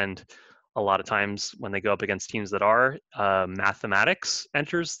 and a lot of times when they go up against teams that are, mathematics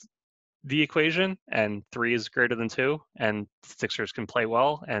enters the equation, and 3 is greater than 2, and Sixers can play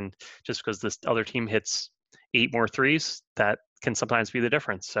well, and just because this other team hits 8 more threes, that can sometimes be the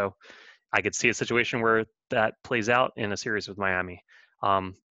difference. So I could see a situation where that plays out in a series with Miami.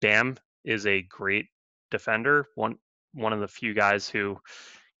 Bam is a great defender, one of the few guys who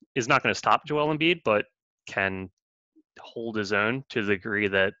is not going to stop Joel Embiid, but can hold his own to the degree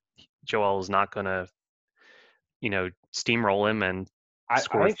that Joel is not going to, steamroll him and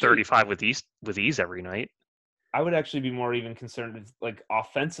score 35 with ease every night. I would actually be more even concerned with, like,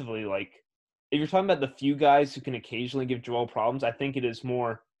 offensively, like, if you're talking about the few guys who can occasionally give Joel problems, I think it is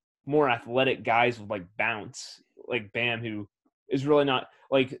more athletic guys with, like, bounce, like Bam, who is really not,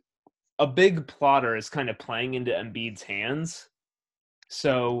 like, a big plotter is kind of playing into Embiid's hands.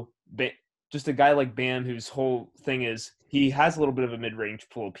 So just a guy like Bam, whose whole thing is he has a little bit of a mid-range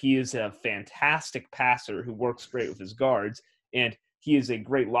pull-up. He is a fantastic passer who works great with his guards, and he is a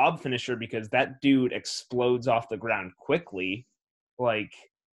great lob finisher because that dude explodes off the ground quickly. Like,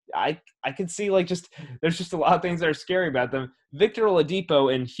 I could see, like, there's just a lot of things that are scary about them. Victor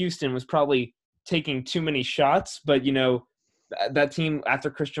Oladipo in Houston was probably taking too many shots, but, that team, after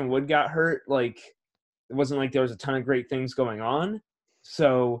Christian Wood got hurt, like, it wasn't like there was a ton of great things going on.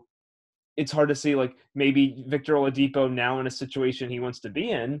 So it's hard to see, like, maybe Victor Oladipo now in a situation he wants to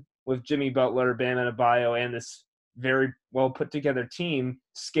be in with Jimmy Butler, Bam Adebayo, and this very well put together team,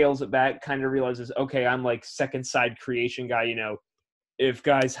 scales it back, kind of realizes, okay, I'm like second side creation guy. If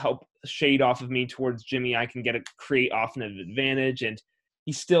guys help shade off of me towards Jimmy, I can create offensive advantage. And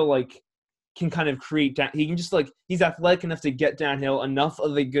he still, like, can kind of create down. He can just, like, he's athletic enough to get downhill, enough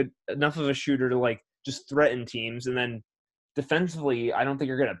of a shooter to, like, just threaten teams. And then defensively, I don't think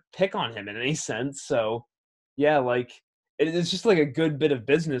you're going to pick on him in any sense. So yeah, like, it's just like a good bit of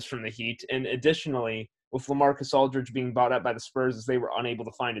business from the Heat. And additionally, with LaMarcus Aldridge being bought up by the Spurs as they were unable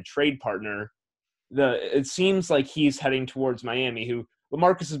to find a trade partner, it seems like he's heading towards Miami, who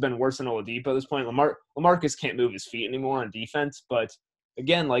LaMarcus has been worse than Oladipo at this point. LaMarcus can't move his feet anymore on defense. But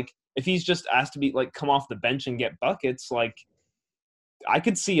again, like, if he's just asked to be, like, come off the bench and get buckets, like, I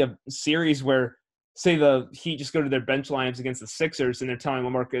could see a series where, say, the Heat just go to their bench lineups against the Sixers, and they're telling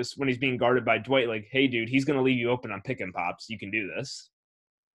LaMarcus when he's being guarded by Dwight, like, hey, dude, he's going to leave you open on pick and pops. You can do this.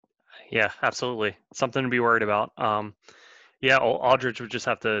 Yeah, absolutely. Something to be worried about. Yeah, Aldridge would just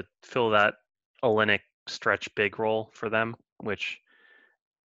have to fill that Olynyk stretch big role for them, which,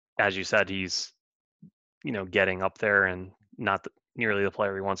 as you said, he's, getting up there and not nearly the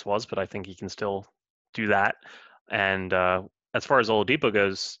player he once was, but I think he can still do that. And as far as Oladipo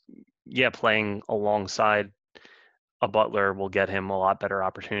goes, yeah, playing alongside a Butler will get him a lot better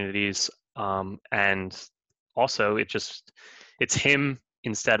opportunities. And also, it's him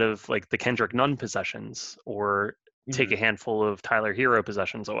instead of like the Kendrick Nunn possessions, or take a handful of Tyler Hero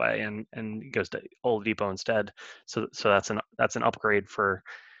possessions away, and it goes to Oladipo instead. So that's an upgrade for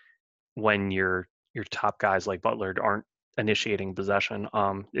when your top guys like Butler aren't initiating possession.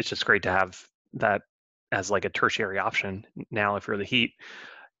 It's just great to have that as like a tertiary option now if you're the Heat.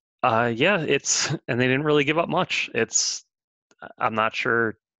 Yeah, and they didn't really give up much. I'm not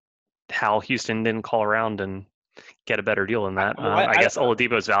sure how Houston didn't call around and get a better deal than that. I guess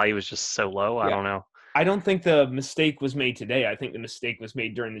Oladipo's value is just so low. Yeah. I don't know. I don't think the mistake was made today. I think the mistake was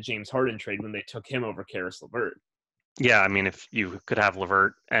made during the James Harden trade when they took him over Karis LeVert. Yeah, I mean, if you could have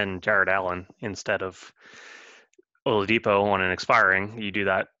LeVert and Jared Allen instead of Oladipo on an expiring, you do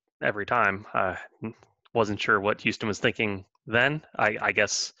that every time. Wasn't sure what Houston was thinking then. I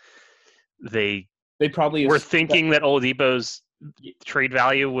guess they probably were thinking that Oladipo's trade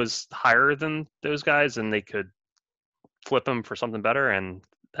value was higher than those guys, and they could flip him for something better, and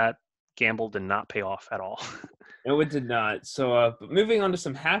that gamble did not pay off at all. No, it did not. So moving on to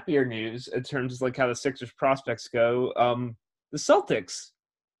some happier news in terms of like how the Sixers prospects go. The Celtics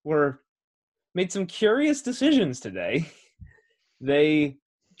made some curious decisions today. They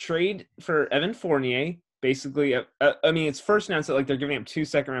trade for Evan Fournier. Basically, it's first announced that like they're giving up 2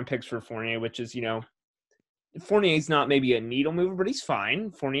 second-round picks for Fournier, which is, Fournier's not maybe a needle mover, but he's fine.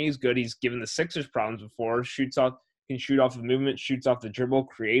 Fournier's good. He's given the Sixers problems before. Can shoot off the movement, shoots off the dribble,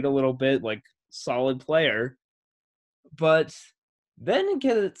 create a little bit, like solid player. But then it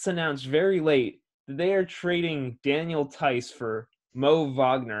gets announced very late that they are trading Daniel Tice for Mo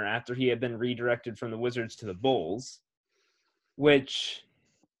Wagner after he had been redirected from the Wizards to the Bulls, which,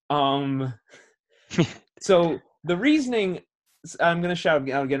 so the reasoning, I'm going to shout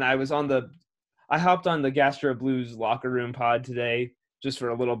out again. I hopped on the Gastro Blues locker room pod today just for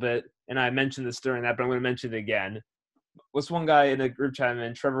a little bit, and I mentioned this during that, but I'm going to mention it again. Was one guy in a group chat,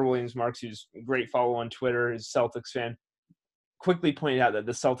 and Trevor Williams-Marks, who's a great follow on Twitter, is a Celtics fan, quickly pointed out that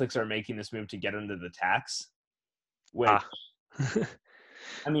the Celtics are making this move to get under the tax. Which,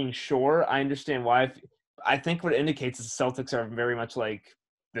 I mean, sure, I understand why. I think what it indicates is the Celtics are very much like,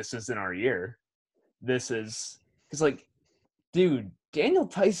 this isn't our year. This is – because, like, dude, Daniel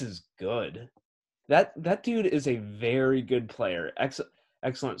Tice is good. That dude is a very good player.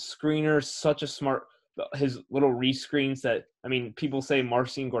 Excellent screener, such a smart – his little rescreens that, I mean, people say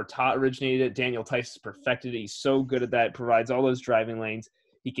Marcin Gortat originated it. Daniel Tice has perfected it. He's so good at that. Provides all those driving lanes.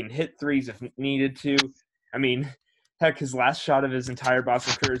 He can hit threes if needed to. I mean, heck, his last shot of his entire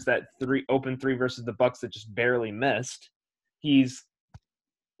Boston career is that open three versus the Bucks that just barely missed. He's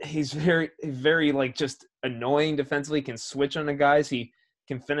very, very, like, just annoying defensively. Can switch on the guys. He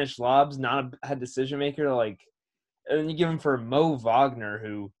can finish lobs. Not a bad decision maker. Like, and then you give him for Mo Wagner,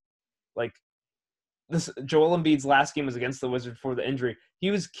 who, like, this Joel Embiid's last game was against the Wizards before the injury.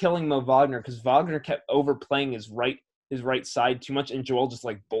 He was killing Mo Wagner because Wagner kept overplaying his right side too much, and Joel just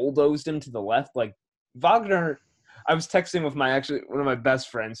like bulldozed him to the left. Like Wagner, I was texting with one of my best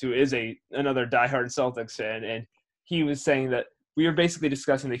friends who is another diehard Celtics fan, and he was saying that we were basically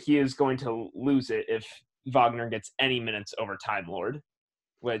discussing that he is going to lose it if Wagner gets any minutes over Time Lord,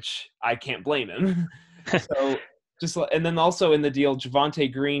 which I can't blame him. So. And then also in the deal,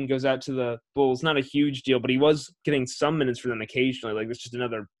 Javonte Green goes out to the Bulls. Not a huge deal, but he was getting some minutes for them occasionally. Like, it's just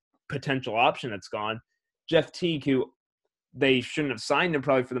another potential option that's gone. Jeff Teague, who they shouldn't have signed him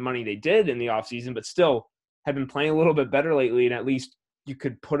probably for the money they did in the offseason, but still had been playing a little bit better lately, and at least you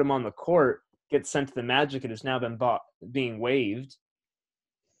could put him on the court, get sent to the Magic, and has now been being waived.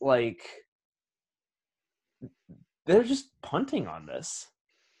 Like, they're just punting on this.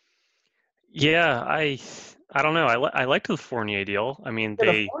 Yeah, I don't know. I liked the Fournier deal. I mean,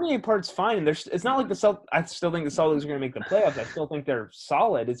 the Fournier part's fine. And it's not like I still think the Celtics are going to make the playoffs. I still think they're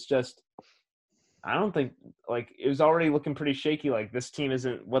solid. It's just I don't think like it was already looking pretty shaky. Like this team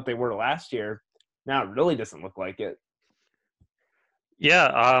isn't what they were last year. Now it really doesn't look like it.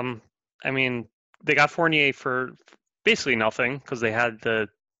 Yeah. I mean, they got Fournier for basically nothing because they had the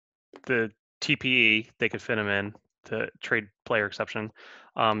TPE they could fit him in. the trade player exception.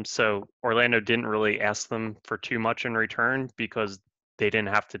 So Orlando didn't really ask them for too much in return because they didn't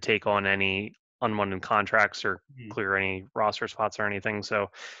have to take on any unwanted contracts or clear any roster spots or anything. So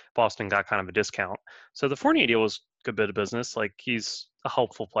Boston got kind of a discount. So the Fournier deal was a good bit of business. Like, he's a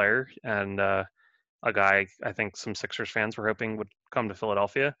helpful player and a guy I think some Sixers fans were hoping would come to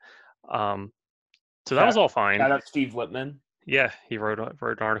Philadelphia. So that was all fine. Shout out Steve Lippman. Yeah, he wrote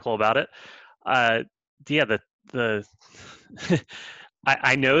an article about it. Yeah, the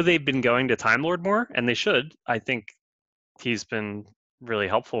I know they've been going to Time Lord more, and they should. I think he's been really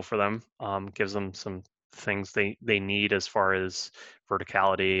helpful for them. Gives them some things they need as far as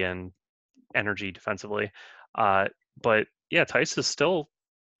verticality and energy defensively. But yeah, Tice is still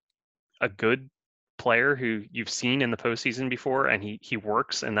a good player who you've seen in the postseason before, and he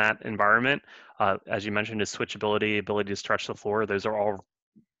works in that environment. As you mentioned, his switchability, ability to stretch the floor, those are all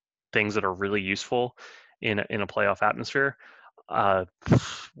things that are really useful in a playoff atmosphere.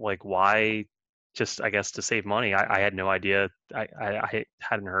 Like, why? Just, I guess, to save money. I had no idea. I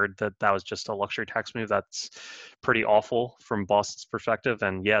hadn't heard that was just a luxury tax move. That's pretty awful from Boston's perspective.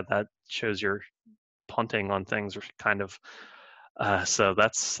 And yeah, that shows you're punting on things kind of. So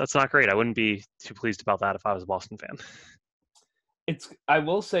that's not great. I wouldn't be too pleased about that if I was a Boston fan. I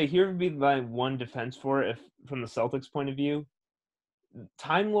will say, here would be my one defense for it, if from the Celtics point of view.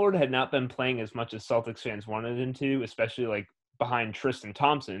 Time Lord had not been playing as much as Celtics fans wanted him to, especially like behind Tristan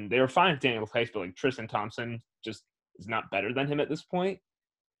Thompson. They were fine with Daniel Theis, but like Tristan Thompson just is not better than him at this point.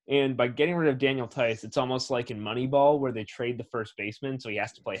 And by getting rid of Daniel Theis, it's almost like in Moneyball where they trade the first baseman, so he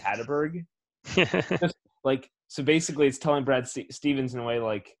has to play Hatteberg. So basically it's telling Brad Stevens in a way,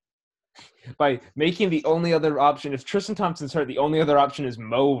 like, by making the only other option, if Tristan Thompson's hurt, the only other option is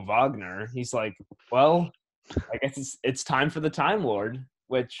Mo Wagner. He's like, well, I guess it's time for the Time Lord,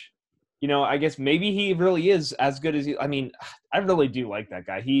 which, I guess maybe he really is as good as I mean, I really do like that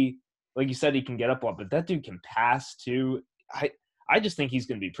guy. He, like you said, he can get up well, but that dude can pass too. I just think he's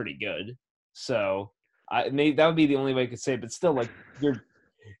going to be pretty good. So that would be the only way I could say it, but still, like, you're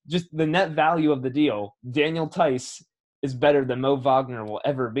just the net value of the deal. Daniel Theis is better than Mo Wagner will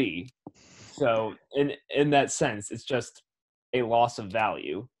ever be. So in that sense, it's just a loss of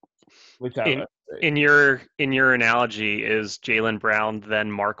value, which in your analogy, is Jaylen Brown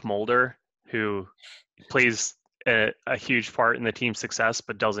then Mark Mulder, who plays a huge part in the team's success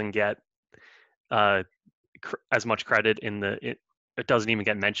but doesn't get as much credit it doesn't even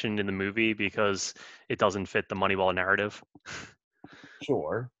get mentioned in the movie because it doesn't fit the Moneyball narrative?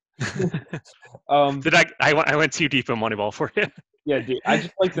 Sure. I went too deep in Moneyball for you? Yeah, dude. I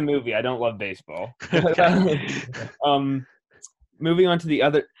just like the movie. I don't love baseball. Moving on to the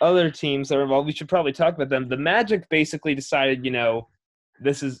other teams that are involved, we should probably talk about them. The Magic basically decided,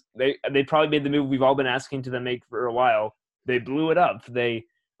 this is they probably made the move we've all been asking to them make for a while. They blew it up. They,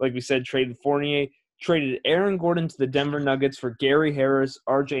 like we said, traded Fournier, traded Aaron Gordon to the Denver Nuggets for Gary Harris,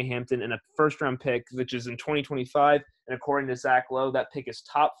 RJ Hampton, and a first-round pick, which is in 2025. And according to Zach Lowe, that pick is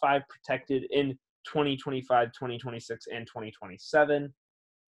top 5 protected in 2025, 2026, and 2027.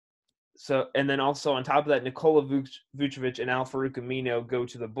 So, and then also on top of that, Nikola Vucevic and Al-Farouq Amino go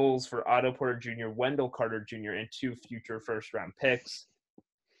to the Bulls for Otto Porter Jr., Wendell Carter Jr., and 2 future first-round picks.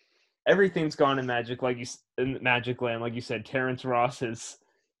 Everything's gone in Magic Land, like you said. Terrence Ross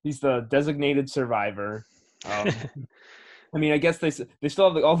he's the designated survivor. I mean, I guess they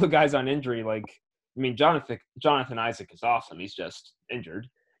still have all the guys on injury. Like, I mean, Jonathan Isaac is awesome. He's just injured.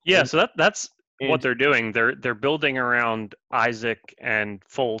 Yeah, so that's what they're doing. They're building around Isaac and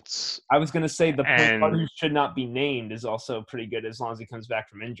Fultz. I was going to say the point guard who should not be named is also pretty good as long as he comes back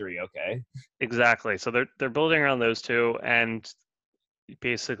from injury. Okay. Exactly. So they're building around those two and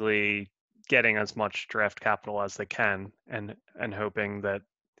basically getting as much draft capital as they can, and hoping that,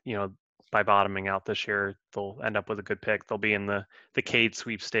 by bottoming out this year, they'll end up with a good pick. They'll be in the Cade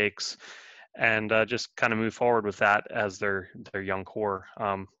sweepstakes, and just kind of move forward with that as their young core.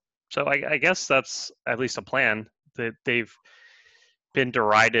 So I guess that's at least a plan. That they've been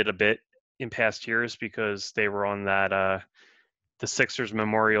derided a bit in past years because they were on that the Sixers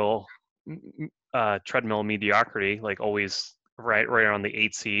memorial treadmill mediocrity, like always right around the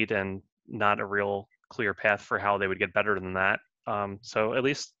 8 seed, and not a real clear path for how they would get better than that. So at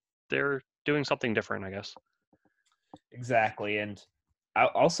least they're doing something different, I guess. Exactly, and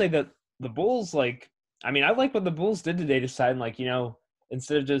I'll say that the Bulls, I like what the Bulls did today. Deciding,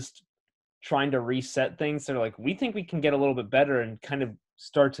 instead of just trying to reset things, they're like, we think we can get a little bit better and kind of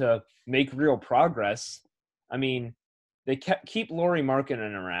start to make real progress. I mean, they keep Lauri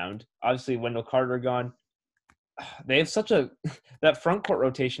Markkanen around. Obviously, Wendell Carter gone. They have that front court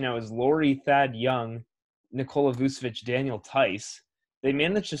rotation now is Lauri, Thad Young, Nikola Vucevic, Daniel Tice. They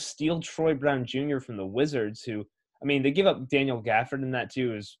managed to steal Troy Brown Jr. from the Wizards, who, I mean, they give up Daniel Gafford in that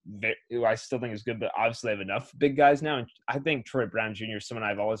too, who I still think is good, but obviously they have enough big guys now. And I think Troy Brown Jr. is someone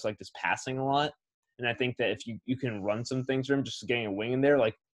I've always liked his passing a lot. And I think that if you can run some things for him, just getting a wing in there,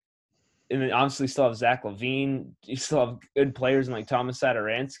 like, and then obviously still have Zach LaVine. You still have good players in like Thomas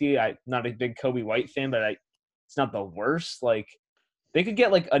Satoransky. I'm not a big Kobe White fan, but it's not the worst. Like, they could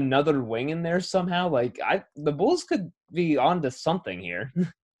get like another wing in there somehow. Like, the Bulls could be onto something here.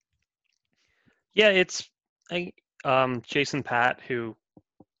 Yeah, it's Jason Patt, who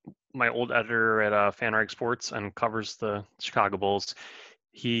my old editor at FanRag Sports and covers the Chicago Bulls.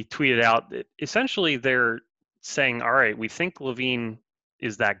 He tweeted out that essentially they're saying, all right, we think LaVine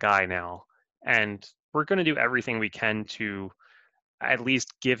is that guy now, and we're going to do everything we can to at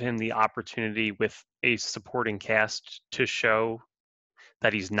least give him the opportunity with a supporting cast to show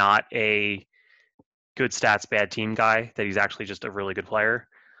that he's not a good stats, bad team guy, that he's actually just a really good player.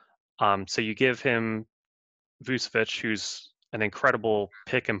 So you give him Vucevic, who's an incredible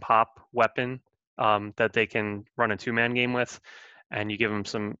pick and pop weapon that they can run a 2-man game with, and you give him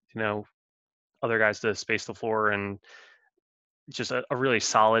some, other guys to space the floor, and just a really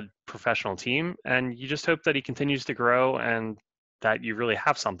solid professional team. And you just hope that he continues to grow and that you really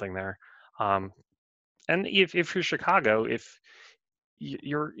have something there. And if you're Chicago, if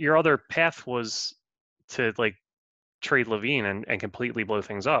your other path was to like trade LaVine and completely blow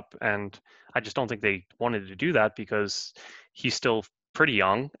things up, and I just don't think they wanted to do that because he's still pretty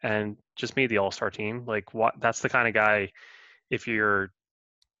young and just made the All-Star team. Like, that's the kind of guy, if you're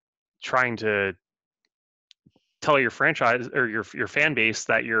trying to tell your franchise or your fan base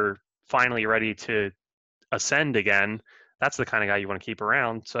that you're finally ready to ascend again, that's the kind of guy you want to keep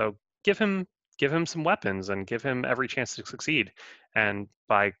around. So give him some weapons and give him every chance to succeed. And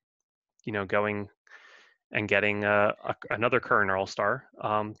by going and getting another current All-Star,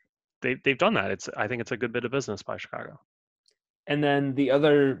 they've done that. I think it's a good bit of business by Chicago. And then the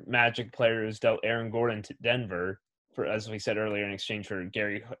other Magic players dealt Aaron Gordon to Denver for, as we said earlier, in exchange for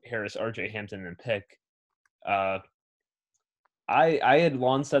Gary Harris, RJ Hampton, and pick. I had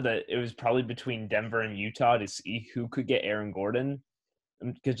long said that it was probably between Denver and Utah to see who could get Aaron Gordon,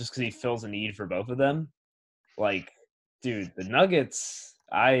 just because he fills a need for both of them. Like, dude, the Nuggets,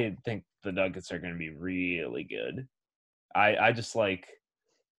 I think the Nuggets are going to be really good. I just like,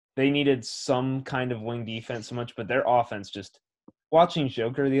 they needed some kind of wing defense so much, but their offense, just watching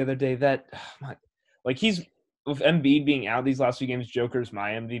Joker the other day, he's, with Embiid being out these last few games, Joker's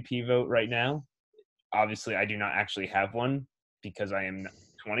my MVP vote right now. Obviously, I do not actually have one because I am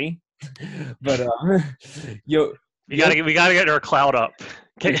 20. But we gotta get our cloud up.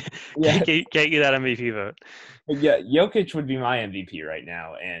 Get you that MVP vote. Yeah, Jokic would be my MVP right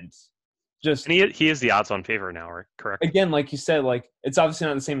now, and he is the odds-on favorite now, right? Correct. Again, like you said, like, it's obviously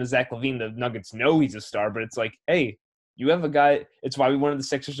not the same as Zach LaVine. The Nuggets know he's a star, but it's like, hey, you have a guy. It's why we wanted the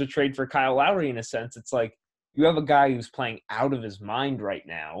Sixers to trade for Kyle Lowry. In a sense, it's like you have a guy who's playing out of his mind right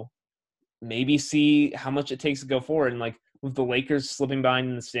now. Maybe see how much it takes to go forward. And like with the Lakers slipping behind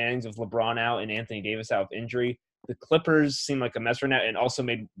in the standings with LeBron out and Anthony Davis out of injury, the Clippers seem like a mess right now, and also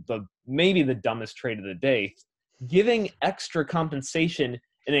made maybe the dumbest trade of the day, giving extra compensation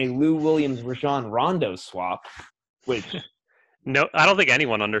in a Lou Williams-Rajon Rondo swap, which no, I don't think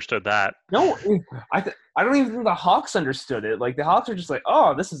anyone understood that. No, I don't even think the Hawks understood it. Like, the Hawks are just like,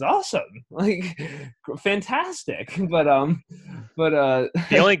 oh, this is awesome, like, fantastic. But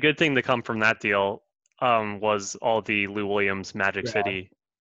the only good thing to come from that deal was all the Lou Williams Magic City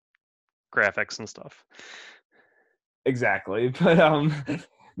graphics and stuff. Exactly, but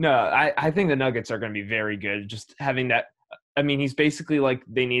no, I think the Nuggets are going to be very good. Just having that, I mean, he's basically like,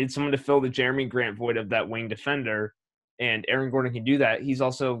 they needed someone to fill the Jeremy Grant void of that wing defender. And Aaron Gordon can do that. He's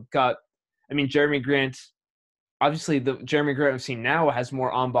also got, I mean, Jeremy Grant, obviously the Jeremy Grant we've seen now has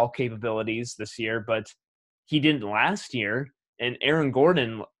more on-ball capabilities this year, but he didn't last year. And Aaron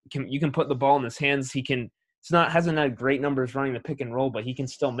Gordon, you can put the ball in his hands. Hasn't had great numbers running the pick and roll, but he can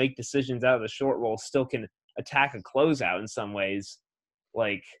still make decisions out of the short roll, still can attack a closeout in some ways.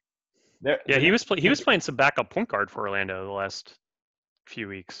 Like, he was playing some backup point guard for Orlando the last few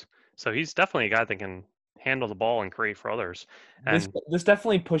weeks. So he's definitely a guy that can handle the ball and create for others. And this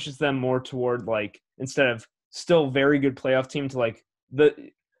definitely pushes them more toward, like, instead of still very good playoff team, to like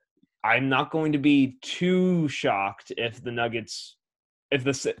I'm not going to be too shocked if the Nuggets,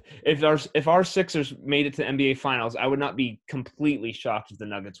 if our Sixers made it to NBA Finals, I would not be completely shocked if the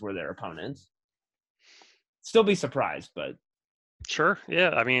Nuggets were their opponents. Still be surprised, but sure,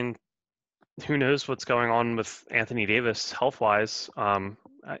 yeah. I mean, who knows what's going on with Anthony Davis health-wise?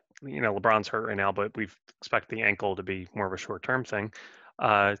 LeBron's hurt right now, but we expect the ankle to be more of a short-term thing.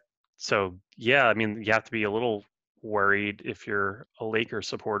 So yeah, I mean, you have to be a little worried if you're a Lakers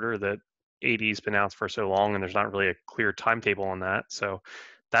supporter that AD's been out for so long and there's not really a clear timetable on that. So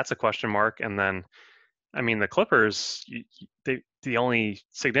that's a question mark. And then, I mean, the Clippers, the only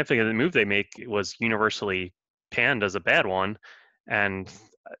significant move they make was universally panned as a bad one. And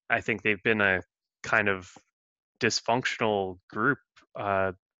I think they've been a kind of dysfunctional group,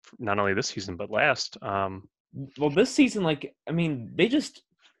 not only this season, but last. Well, this season,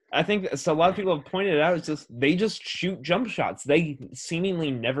 I think so a lot of people have pointed out, it's just they just shoot jump shots. They seemingly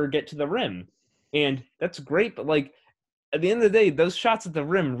never get to the rim. And that's great, but at the end of the day, those shots at the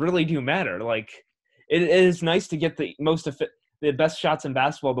rim really do matter. It is nice to get the best shots in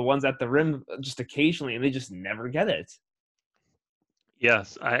basketball, the ones at the rim just occasionally, and they just never get it.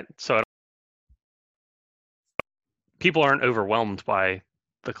 Yes, people aren't overwhelmed by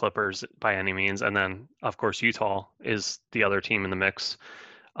the Clippers by any means. And then, of course, Utah is the other team in the mix.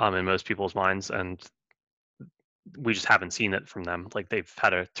 In most people's minds, and we just haven't seen it from them. They've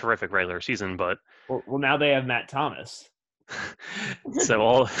had a terrific regular season, but well now they have Matt Thomas,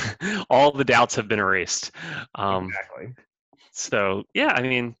 so all the doubts have been erased. Exactly. So yeah, I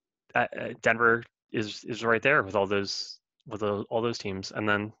mean, Denver is right there with all those teams, and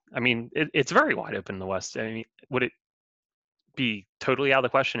then I mean, it's very wide open in the West. I mean, would it be totally out of the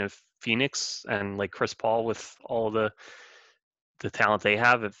question if Phoenix and Chris Paul with all the talent they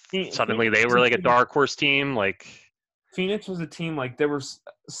have, if suddenly they were a dark horse team? Phoenix was a team, there was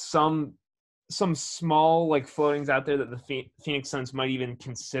some small floatings out there that the Phoenix Suns might even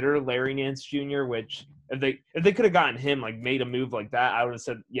consider Larry Nance Jr., which if they could have gotten him, made a move like that, I would have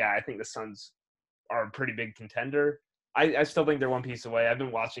said, yeah, I think the Suns are a pretty big contender. I still think they're one piece away. I've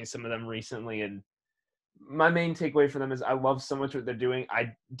been watching some of them recently, and my main takeaway for them is I love so much what they're doing.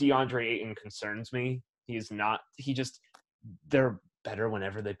 DeAndre Ayton concerns me. They're better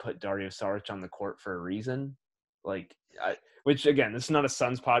whenever they put Dario Saric on the court for a reason. Which again, this is not a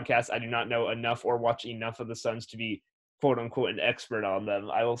Suns podcast. I do not know enough or watch enough of the Suns to be quote unquote an expert on them.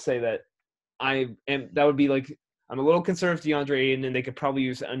 I will say that I'm a little concerned with DeAndre Ayton, and they could probably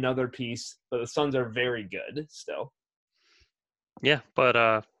use another piece, but the Suns are very good still. Yeah,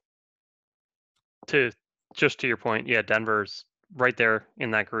 but to your point, yeah, Denver's right there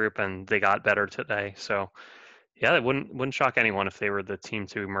in that group, and they got better today. So yeah, it wouldn't shock anyone if they were the team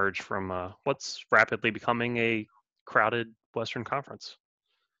to emerge from what's rapidly becoming a crowded Western Conference.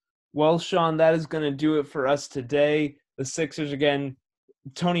 Well, Sean, that is going to do it for us today. The Sixers again,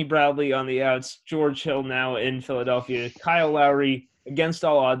 Tony Bradley on the outs, George Hill now in Philadelphia, Kyle Lowry against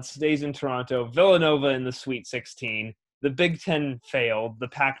all odds stays in Toronto, Villanova in the Sweet 16. The Big Ten failed. The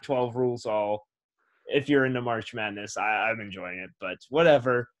Pac-12 rules all. If you're into March Madness, I'm enjoying it, but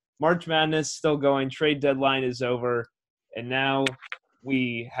whatever. March Madness still going. Trade deadline is over. And now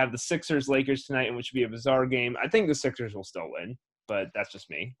we have the Sixers-Lakers tonight, which would be a bizarre game. I think the Sixers will still win, but that's just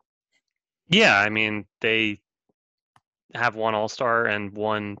me. Yeah, I mean, they have one All-Star and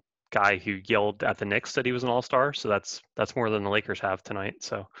one guy who yelled at the Knicks that he was an All-Star, so that's more than the Lakers have tonight.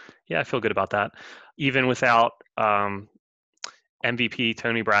 So, yeah, I feel good about that. Even without MVP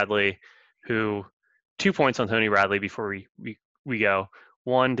Tony Bradley, who 2 points on Tony Bradley before we go.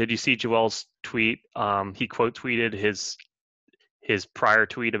 One, did you see Joel's tweet? He quote tweeted his prior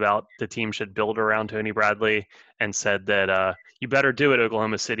tweet about the team should build around Tony Bradley and said that you better do it,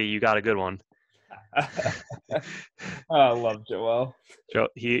 Oklahoma City. You got a good one. I love Joel.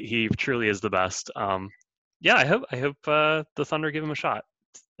 He truly is the best. Yeah, I hope the Thunder give him a shot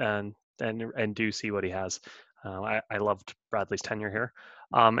and do see what he has. I loved Bradley's tenure here,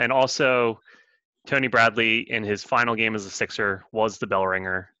 and also Tony Bradley in his final game as a Sixer was the bell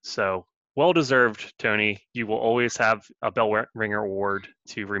ringer. So well deserved, Tony. You will always have a bell ringer award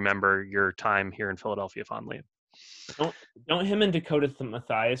to remember your time here in Philadelphia fondly. Don't him and Dakota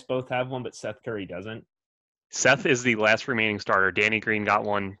Mathias both have one, but Seth Curry doesn't? Seth is the last remaining starter. Danny Green got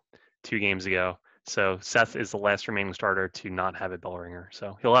one 2 games ago. So Seth is the last remaining starter to not have a bell ringer.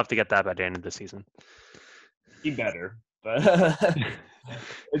 So he'll have to get that by the end of the season. He better, but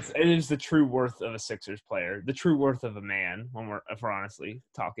it is the true worth of a Sixers player, the true worth of a man if we're honestly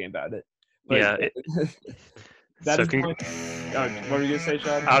talking about it. But yeah. What were you going to say,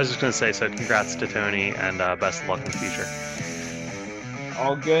 Sean? I was just going to say, so congrats to Tony and best of luck in the future.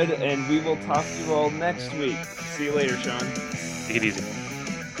 All good, and we will talk to you all next week. See you later, Sean. Take it easy.